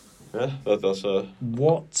 Yeah, that's.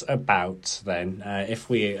 What about then? If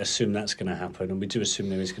we assume that's going to happen, and we do assume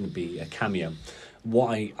there is going to be a cameo,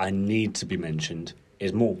 what I need to be mentioned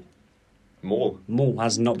is Maul. Maul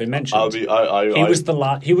has not been mentioned. He was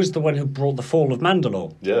the one who brought the fall of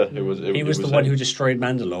Mandalore. Yeah, he was the one who destroyed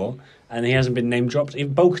Mandalore, and he hasn't been name dropped.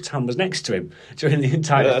 Even Bo-Katan was next to him during the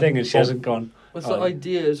entire thing, and she hasn't gone. What's the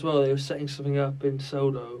idea as well? They were setting something up in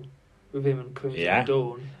Solo with him and Crimson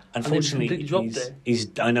Dawn. Unfortunately,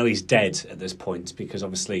 I know he's dead at this point because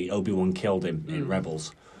obviously Obi-Wan killed him in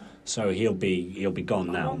Rebels, so he'll be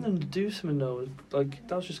gone now. I want them to do something though.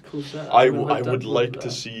 That was just cool set. I would like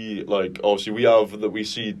to see obviously we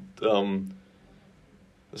see the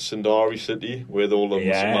Sindari City where all the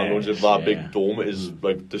Mandalorians big dome is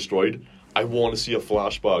destroyed. I want to see a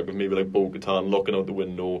flashback of maybe Bo-Katan looking out the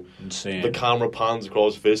window. The camera pans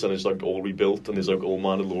across his face and it's all rebuilt and there's all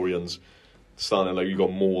Mandalorians standing you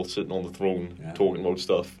got Maul sitting on the throne talking about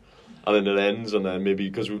stuff, and then it ends, and then maybe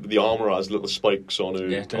because the armor has little spikes on her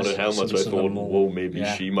helmet, so I thought, maybe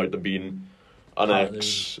she might have been an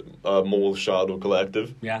ex Maul Shadow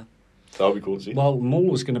Collective. Yeah, that would be cool to see. Well, Maul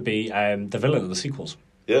was going to be the villain of the sequels.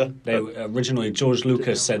 Yeah, originally George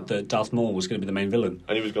Lucas said that Darth Maul was going to be the main villain,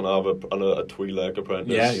 and he was going to have a Twi'lek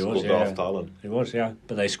apprentice. Yeah, he was. Darth Talon. He was. Yeah,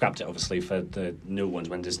 but they scrapped it obviously for the new ones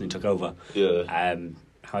when Disney took over. Yeah.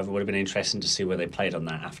 However, it would have been interesting to see where they played on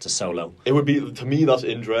that after Solo. It would be, to me, that's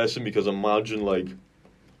interesting because imagine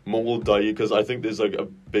Maul die, because I think there's a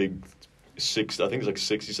big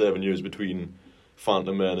 67 years between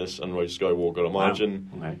Phantom Menace and Rise of Skywalker.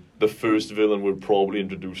 Imagine the first villain we're probably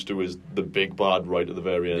introduced to is the big bad right at the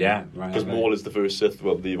very end. Yeah, right. Because Maul is the first Sith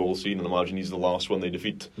they've all seen, and imagine he's the last one they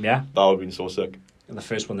defeat. Yeah. That would have been so sick. And the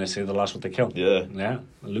first one they see, the last one they kill. Yeah. Yeah,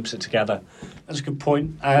 it loops it together. That's a good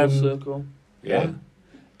point. Full circle. Yeah.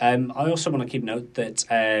 I also want to keep note that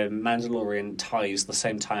Mandalorian ties the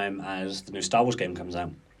same time as the new Star Wars game comes out.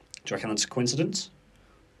 Do you reckon that's a coincidence?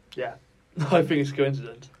 Yeah, I think it's a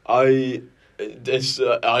coincidence.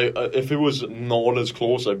 If it was not as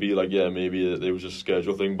close, I'd be maybe it was just a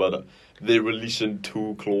schedule thing. But they're releasing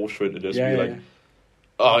too close for it to just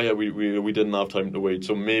we didn't have time to wait.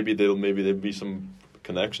 So maybe there'll be some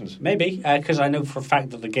connections. Maybe, because I know for a fact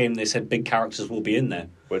that the game they said big characters will be in there.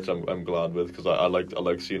 Which I'm glad with, because I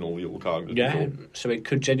like seeing all the old characters. Yeah, before. so it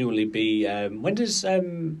could genuinely be. When does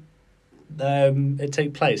it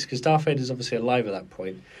take place? Because Darth Vader is obviously alive at that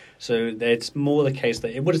point. So it's more the case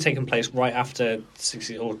that it would have taken place right after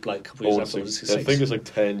 60, or like a couple of years after 66. I think it's like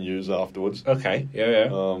 10 years afterwards. Okay, yeah.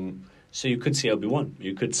 So you could see Obi-Wan.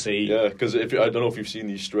 You could see... Yeah, because I don't know if you've seen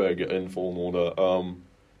these Draig in Fallen Order.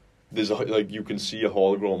 There's you can see a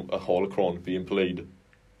holocron being played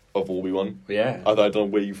of Obi-Wan. Yeah. I don't know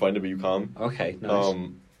where you find it, but you can. Okay, nice.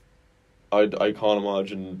 I can't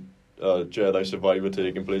imagine Jedi Survivor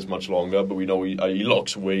taking place much longer, but we know he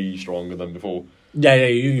looks way stronger than before. Yeah,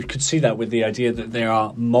 you could see that with the idea that there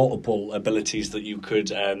are multiple abilities that you could,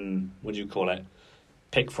 what do you call it,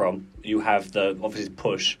 pick from. You have the, obviously,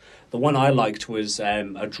 push. The one I liked was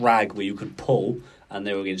a drag where you could pull, and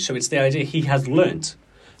they were going. So it's the idea he has learnt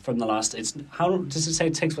from the last. It's how does it say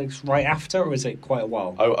it takes place right after, or is it quite a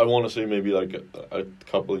while? I want to say maybe like a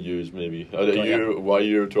couple of years, maybe a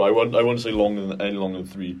year or two. I want to say any longer than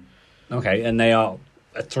 3. Okay, and they are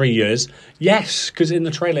 3 years. Yes, because in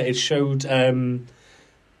the trailer it showed who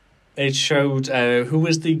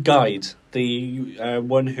was the guide, the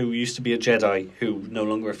one who used to be a Jedi who no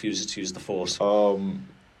longer refuses to use the Force.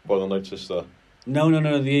 Well, the Night Sister. No,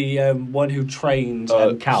 the one who trained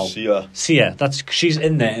Cal. Sia. She's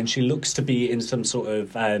in there, and she looks to be in some sort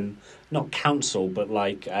of not council, but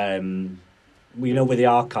like we know where the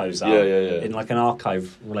archives are. Yeah. In like an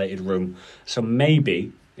archive-related room. So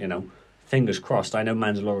maybe, fingers crossed. I know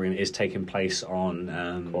Mandalorian is taking place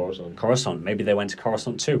on Coruscant. Maybe they went to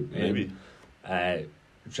Coruscant too. Maybe.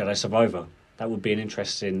 Jedi Survivor. That would be an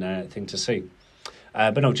interesting thing to see.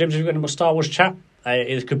 But no, James, have you got any more Star Wars chat?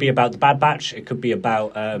 It could be about the Bad Batch. It could be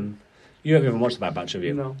about... you haven't even watched the Bad Batch, have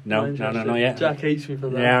you? No, not yet. Jack hates me for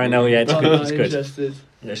that. Yeah, I know, yeah, it's good. It's good. Interested.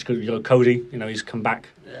 Yeah, it's good. You got Cody, he's come back.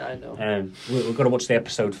 Yeah, I know. We've got to watch the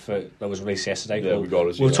episode that was released yesterday. Yeah, we've got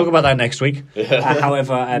to see We'll talk about that next week. Yeah.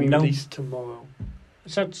 However, released tomorrow.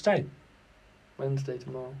 So today? Wednesday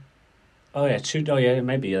tomorrow. Oh yeah,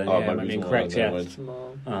 maybe. Yeah, might might be be incorrect. tomorrow, Yeah. then,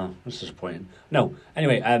 Tomorrow. Oh, that's disappointing. No.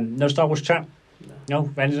 Anyway, no Star Wars chat.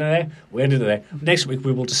 No, we ended it there. We ended it there. Next week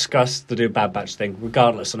we will discuss the new Bad Batch thing,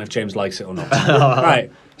 regardless on if James likes it or not. Right.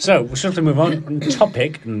 So we'll swiftly move on.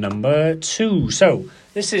 Topic number 2. So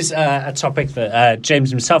this is a topic that James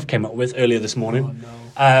himself came up with earlier this morning,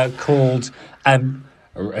 called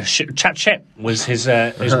chat shit. Was his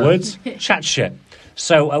words? Chat shit.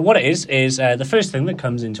 So what it is the first thing that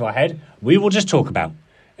comes into our head, we will just talk about.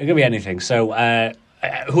 It could be anything. So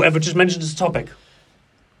whoever just mentioned the topic.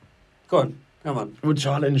 Go on. Come on. Well,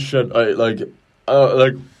 challenge shit. I like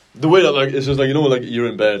the way that it's just you're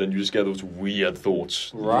in bed and you just get those weird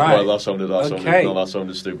thoughts. Right. Well, that sounded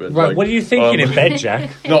stupid. Right. What are you thinking in bed,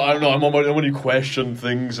 Jack? I'm when you question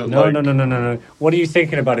things. And No. What are you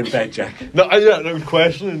thinking about in bed, Jack? I'm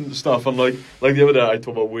questioning stuff. And like the other day, I talked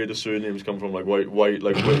about where the surnames come from. Like why year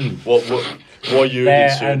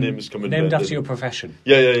did surnames come in? Named after your profession.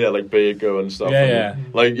 Yeah. Like Baker and stuff. Yeah.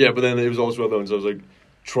 But then it was also other ones. I was like,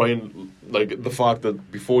 trying the fact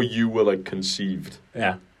that before you were conceived,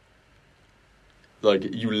 you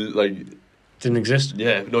didn't exist.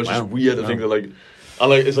 Yeah, no, it's just weird to think that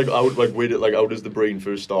it's how does the brain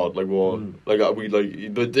first start? There's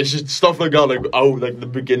just stuff like that. The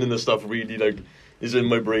beginning of stuff really is in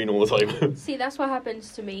my brain all the time. See, that's what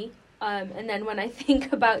happens to me. And then when I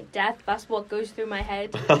think about death, that's what goes through my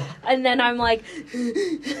head. And then I'm like...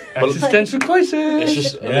 Existential crisis! It's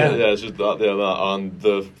just, it's just that, and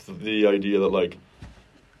the idea that,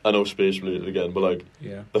 I know space related again, but,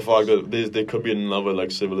 the fact that there could be another,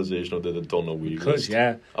 civilization out there that don't know we exist.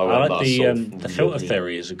 Yeah. I like the filter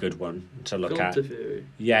theory is a good one to look at. Filter theory?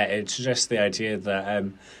 Yeah, it suggests the idea that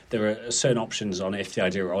there are certain options on if the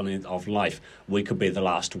idea of life, we could be the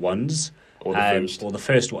last ones. Or the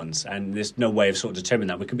first ones, and there's no way of sort of determining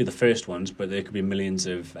that. We could be the first ones, but there could be millions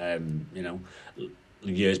of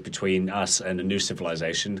years between us and a new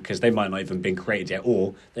civilization, because they might not even been created yet,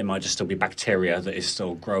 or they might just still be bacteria that is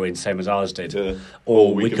still growing, same as ours did. Yeah.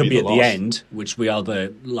 Or we could be at the end, which we are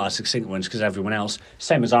the last extinct ones, because everyone else,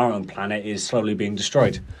 same as our own planet, is slowly being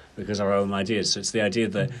destroyed because of our own ideas. So it's the idea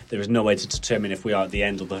that there is no way to determine if we are at the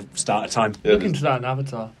end or the start of time. Yeah. Look into that in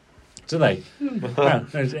Avatar. Do they? No,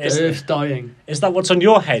 Earth's dying. Is that what's on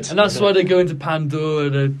your head? And that's why they go into Pandora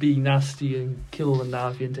to be nasty and kill the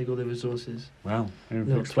Na'vi and take all their resources. Wow.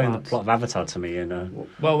 Explain the plot of Avatar to me.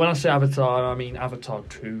 Well, when I say Avatar, I mean Avatar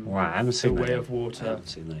 2. Wow, I haven't seen The that Way yet. of Water. I haven't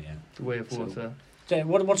seen that yet. The Way of Water.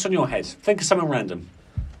 What's on your head? Think of something random.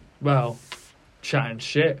 Well, chatting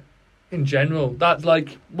shit in general. That's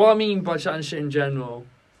what I mean by chatting shit in general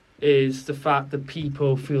is the fact that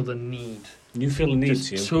people feel the need. You feel the need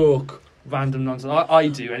to talk random nonsense. I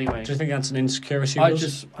do anyway. Do you think that's an insecurity? I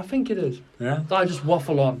think it is. Yeah. I just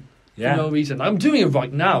waffle on. Yeah. for no reason. I'm doing it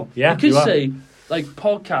right now. Yeah, you could you are. say like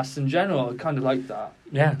podcasts in general are kind of like that,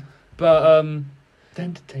 Yeah. but they're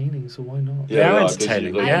entertaining, so why not? They are Yeah, 'cause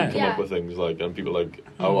entertaining, you, like, yeah. come up with things like, and people like,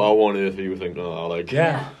 I want to hear you think, no, like,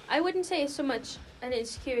 Yeah. I wouldn't say it's so much an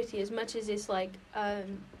insecurity as much as it's like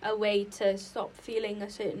a way to stop feeling a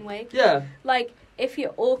certain way. Yeah, Like if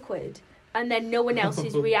you're awkward and then no one else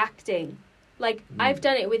is reacting. Like I've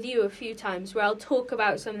done it with you a few times where I'll talk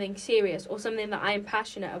about something serious or something that I'm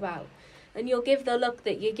passionate about, and you'll give the look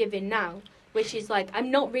that you're giving now, which is like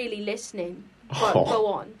I'm not really listening, but go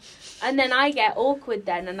on. And then I get awkward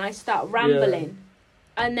then and I start rambling,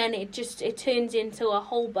 and then it turns into a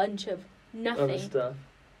whole bunch of other nothing. stuff.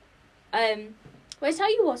 Well, I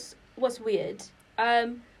tell you what's weird.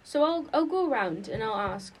 So I'll go around and I'll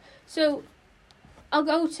ask. So I'll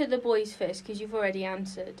go to the boys first because you've already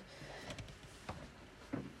answered.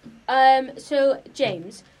 So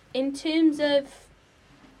James, in terms of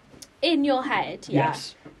in your head,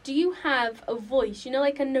 Yes. do you have a voice? You know,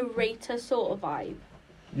 like a narrator sort of vibe.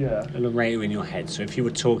 Yeah. A narrator in your head. So if you were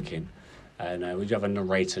talking, would you have a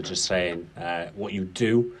narrator just saying what you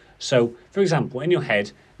do? So, for example, in your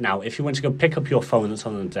head, now, if you went to go pick up your phone that's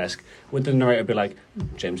on the desk, would the narrator be like,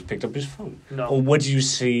 James picked up his phone? No. Or would you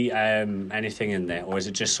see anything in there? Or is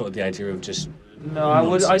it just sort of the idea of just... No, I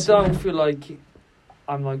nonsense? don't feel like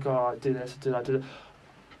I'm like, oh, I did this, I did that.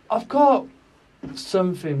 I've got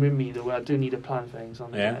something with me that where I do need to plan things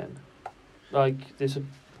on the end. Like, there's a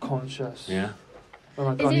conscious. Yeah. I'm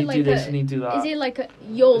like, Is I it need to like do this, a- I need to do that. Is it like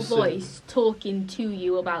your So- voice talking to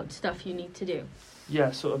you about stuff you need to do? Yeah,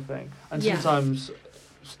 sort of thing. And Yeah. sometimes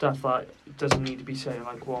stuff that doesn't need to be saying,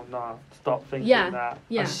 like, well, nah, stop thinking Yeah, that.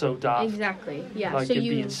 yeah, That's so daft. Exactly. Yeah. Like, so you're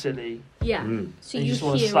you, being silly. yeah. Mm. So And you you just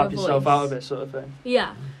want to hear slap a yourself voice. out of it, sort of thing.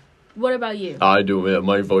 Yeah. What about you? I do it.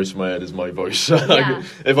 My voice in my head is my voice. Like, Yeah.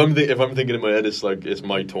 if I'm thinking in my head, it's like it's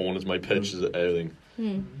my tone, it's my pitch, it's everything.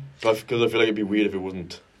 Because I feel like it'd be weird if it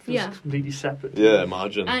wasn't. Feels Yeah. completely separate. Yeah,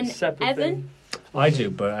 imagine. And Separate Evan? thing. I do,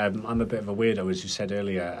 but I'm a bit of a weirdo, as you said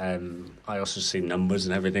earlier. I also see numbers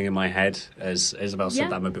and everything in my head, as Isabel said, Yeah.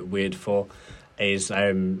 that I'm a bit weird for.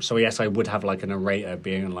 So yes, I would have like a narrator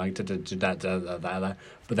being like that,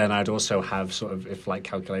 but then I'd also have sort of, if like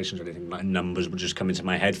calculations or anything, like numbers would just come into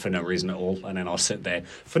my head for no reason at all, and then I'll sit there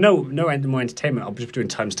for no more entertainment. I'll just be doing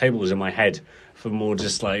times tables in my head for more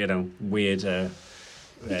just like weird.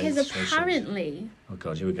 Because situations. apparently Oh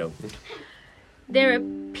God, here we go. there are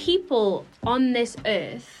people on this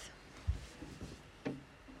earth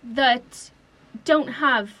that don't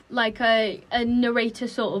have like a narrator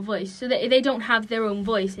sort of voice, so that they don't have their own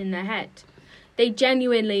voice in their head. They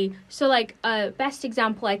genuinely, so like best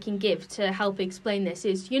example I can give to help explain this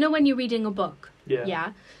is, you know, when you're reading a book,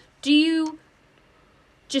 Yeah. do you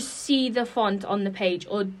just see the font on the page,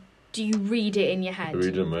 or do you read it in your head? I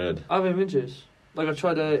read it in my head. I have images. Like, I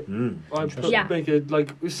try to Interesting. make a,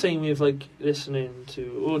 like, the same with, like, listening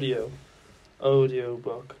to audio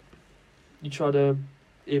book. You try to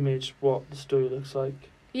image what the story looks like.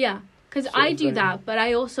 Yeah, because Sort I of do thing. that, but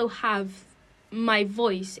I also have my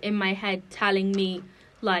voice in my head telling me,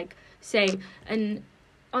 like, say, and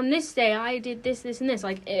on this day I did this, this, and this.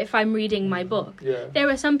 Like, if I'm reading my book, Yeah. there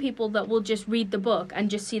are some people that will just read the book and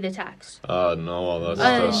just see the text. No, that's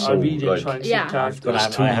I so read it, like try and Yeah. see characters. But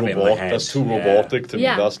that's I have it in my head. That's too Yeah. robotic to me.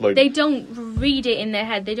 Yeah, That's like they don't read it in their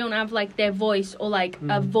head. They don't have like their voice or like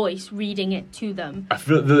a voice reading it to them. I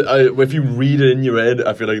feel if you read it in your head,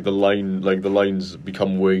 I feel like the lines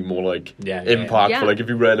become way more like impactful. Yeah. Like if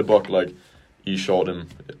you read a book like he shot him,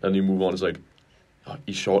 and you move on, it's like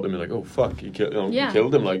he shot him. You're like, oh fuck, he killed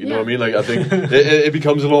him. Like you know what I mean? Like I think it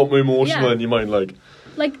becomes a lot more emotional in your mind.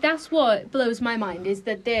 Like that's what blows my mind, is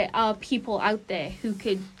that there are people out there who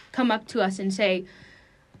could come up to us and say,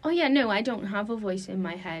 oh yeah, no, I don't have a voice in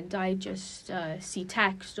my head. I just see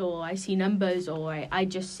text, or I see numbers, or I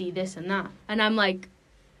just see this and that. And I'm like,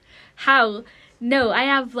 how? No, I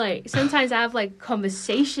have like, sometimes I have like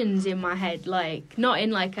conversations in my head, like not in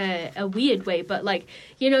like a weird way, but like,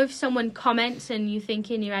 you know, if someone comments and you think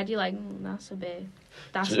in your head, you're like, that's a bit.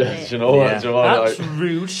 do you know what? That's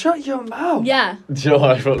rude. Shut your mouth. Yeah. Do you know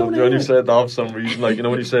what I felt when you said that for some reason? Like, you know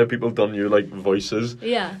when you say people done your like voices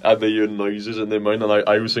Yeah. and they hear noises in their mind, and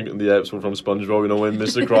I was thinking the episode from SpongeBob, you know, when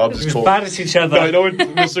Mr. Krabs is Who's talking. bad at each other. No, I know when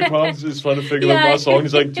Mr. Krabs is trying to figure out Yeah. that song.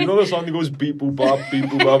 He's like, do you know the song that goes beep boop bop, beep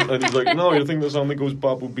boop bop? And he's like, no, you think the song that goes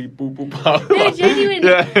bop boop beep boop boop bop? No, genuinely.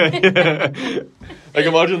 Yeah. Like,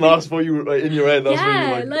 imagine that's what you like, in your head. That's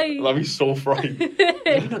Yeah, what you're like, that'd be so frightening.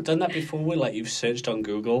 Have you not done that before? Where like you've searched on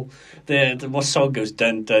Google, the what song goes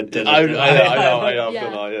dun dun dun. I dun, have Yeah.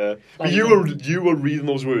 done that, yeah. But Like, you were reading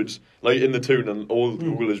those words like in the tune, and all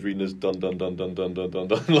Google is reading is dun dun dun dun dun dun dun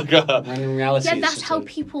dun. Like And in reality, Yeah, it's that's just how a-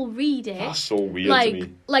 people read it. that's so weird to me.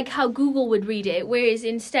 Like how Google would read it, whereas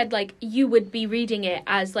instead, like, you would be reading it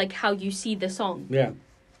as like how you see the song. Yeah.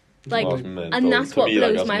 Like, That's mental. and that's To what me,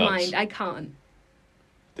 like, blows that's my nuts. mind. I can't.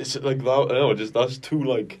 It's like that. I know. Just that's too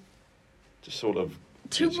like, just sort of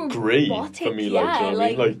Too it's grey robotic, for me. yeah, Like, do you know what I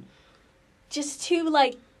mean? Like, Just too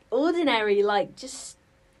like ordinary. Like, just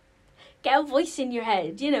get a voice in your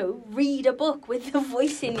head. You know, read a book with a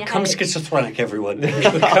voice in your Become head. schizophrenic, everyone.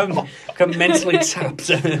 become mentally tapped.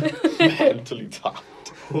 mentally tapped.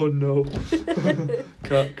 Oh no.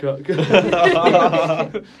 cut.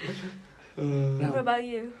 What about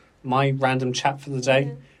you? My random chat for the day.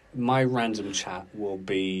 Yeah. My random chat will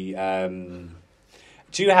be.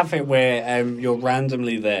 Do you have it where you're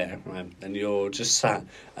randomly there, right, and you're just sat,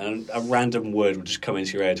 and a random word will just come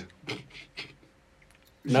into your head?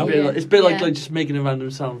 No. It's a bit like Yeah. just making a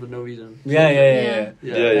random sound for no reason. Yeah.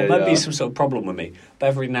 Yeah. There might be some sort of problem with me, but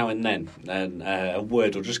every now and then, a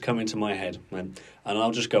word will just come into my head, right, and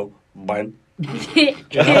I'll just go, bang.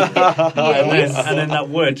 Yes. And then that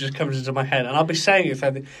word just comes into my head, and I'll be saying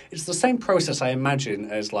it. It's the same process I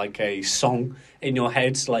imagine as like a song in your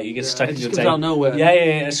head. Like you get stuck It in just your comes day. out of nowhere.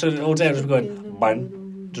 Yeah. So all day I'm just going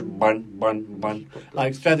bun,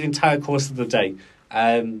 like throughout the entire course of the day.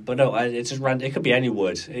 But no, it's just random. It could be any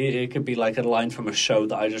word. It could be like a line from a show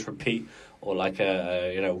that I just repeat, or like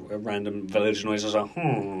a random village noise. I was like,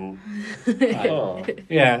 Oh.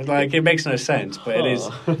 yeah, like it makes no sense, but it is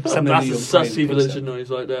something That's that a your sussy brain picks religion up. noise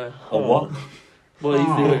right there. Or what? What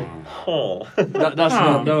are you doing? Oh. That's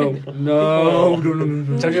not no.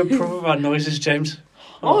 Don't you approve of our noises, James?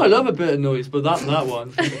 Oh, I love a bit of noise, but that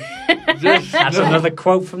one. Just, That's another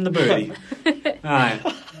quote from the birdie. Alright.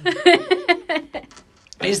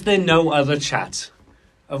 Is there no other chat?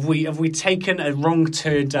 Have we taken a wrong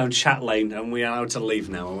turn down chat lane and we are allowed to leave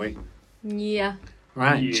now, are we? Yeah.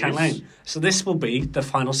 Right, Yes. chat lane. So this will be the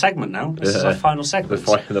final segment now. This is our final segment.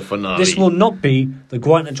 The finale. This will not be the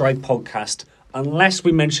Gwaint and Draig podcast unless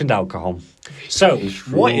we mentioned alcohol. So,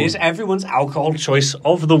 what is everyone's alcohol choice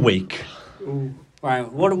of the week? Ooh. Right,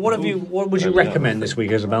 what would you recommend this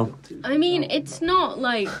week, Isabel? I mean, it's not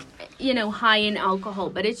like, high in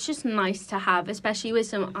alcohol, but it's just nice to have, especially with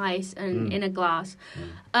some ice and in a glass.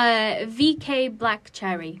 VK Black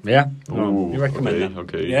Cherry. Yeah, Ooh, you recommend okay, that?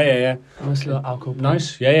 okay. Yeah. Nice little alcohol.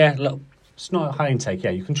 Nice. Yeah. Look, it's not a high intake.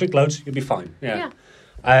 Yeah, you can drink loads. You'll be fine. Yeah.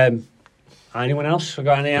 Anyone else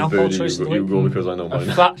got any alcohol Birdie, choices? you go because I know A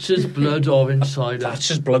mine. Thatcher's Blood Orange Cider. That's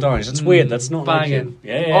just blood orange. That's weird. That's not banging. Like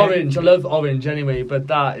yeah. Orange. I love orange anyway, but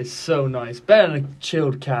that is so nice. Better than a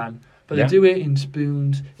chilled can. But Yeah. they do it in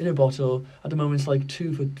spoons, in a bottle. At the moment, it's like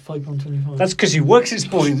 2 for £5.25. That's because you works in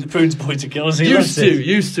spoons, boy to kill. So used to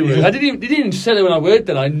it. They didn't even sell it when I worked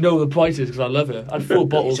there. I know the prices because I love it. I had 4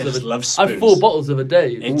 bottles just of it. love I had 4 spoons. bottles of a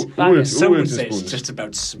day. It's Banging. Some would works in say it's spoons? just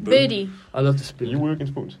about spoons. Birdie. I love the spoon. You work in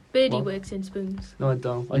spoons? Birdie What? works in spoons. No, I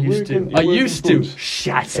don't. I You used work to. in- you I work in used to. spoons?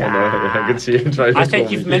 Shut I know, I can see it. Right, I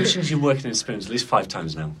think you've mentioned you working in spoons at least 5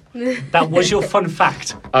 times now. That was your fun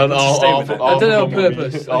fact. And Let's stay with it. I don't know on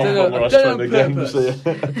purpose. I don't know. I don't know on purpose. purpose.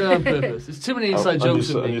 I don't know on purpose. There's too many inside jokes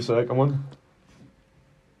with And me. your second one?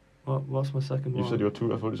 What's my second one? You said you were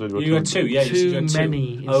 2. I thought you said you were You got 2, yeah. You said you Too had 2.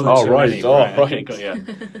 many. Oh, Oh, too right. many. Oh, Okay, right. got you.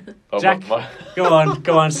 Oh, Jack,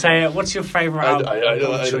 go on, say it. What's your favourite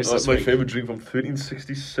alcohol choice this my week? favourite drink from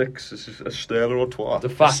 1366 is a Stella Artois. The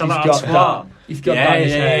fact Stella he's got Artois. that. He's got that in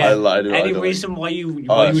his head. I lied. Any reason why you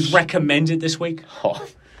yes. would recommend it this week? Oh.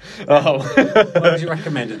 Why would you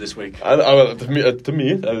recommend it this week? To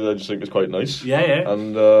me, I just think it's quite nice. Yeah.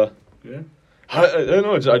 And Yeah. I don't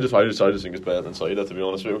know. I just think it's better than cider. To be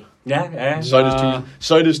honest with you, Yeah.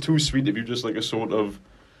 cider's too sweet. If you just like a sort of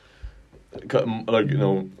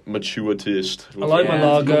mature taste. I like my Yeah. Go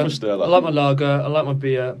lager. for Stella. I like my lager. I like my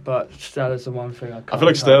beer, but Stella's the one thing I can't. I feel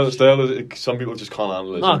like touch. Stella. Some people just can't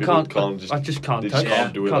handle it. No, Some I people can't. I just can't they touch just it.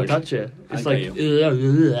 can't do it. Can't Like, touch it. It's I like.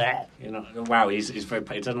 get Wow, he's very.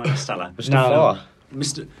 He doesn't like Stella. Mr. No. Farr.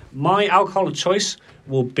 My alcohol of choice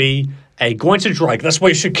will be a Gwaint and Draig. That's why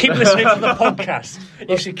you should keep listening to the podcast.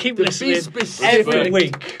 You should keep To be listening specific, every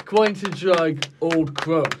week. Gwaint to Draig, Old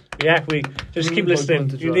Crow. Yeah, we just keep Mm, listening.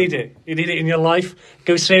 Gwaint and You Draig. need it. You need it in your life.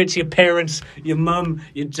 Go say it to your parents, your mum,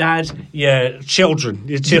 your dad, your children. And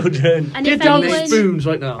Get if down the anyone, spoons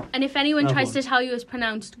right now. and if anyone No, tries go to tell you it's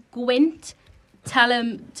pronounced Gwaint, tell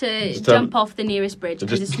him to Just tell jump off the nearest bridge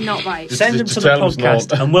because Just- it's not right. Send him just to the tell him it's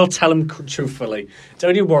podcast not. and we'll tell him truthfully.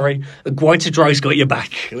 Don't you worry, the Gwaint of Draig's got your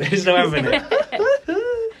back. There's no having it.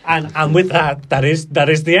 And with that is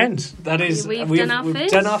the end. That is We've we've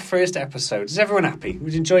done our first episode. Is everyone happy?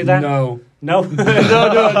 Would you enjoy that? No. No? no,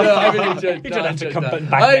 I really enjoyed that. You don't have to come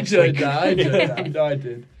back I next enjoyed week. that. I enjoyed that. No, I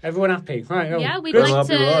did. Everyone happy? Right. Yeah, we'd good. like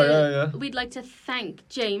to. Yeah. We'd like to thank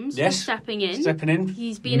James Yes. for stepping in. Stepping in.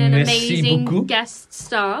 He's been an Merci amazing beaucoup. guest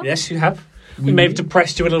star. Yes, you have. We may have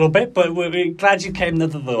depressed you a little bit, but we're glad you came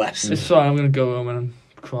nevertheless. It's fine. I'm going to go home and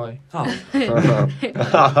cry. Oh.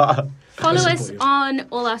 Follow Support us you. on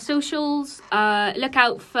all our socials. Look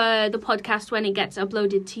out for the podcast when it gets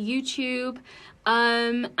uploaded to YouTube.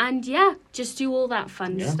 And yeah, just do all that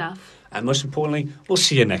fun Yeah. stuff. And most importantly, we'll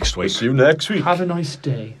see you next week. See you next week. Have a nice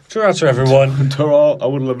day. Ta-ra to everyone. To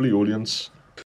our lovely audience.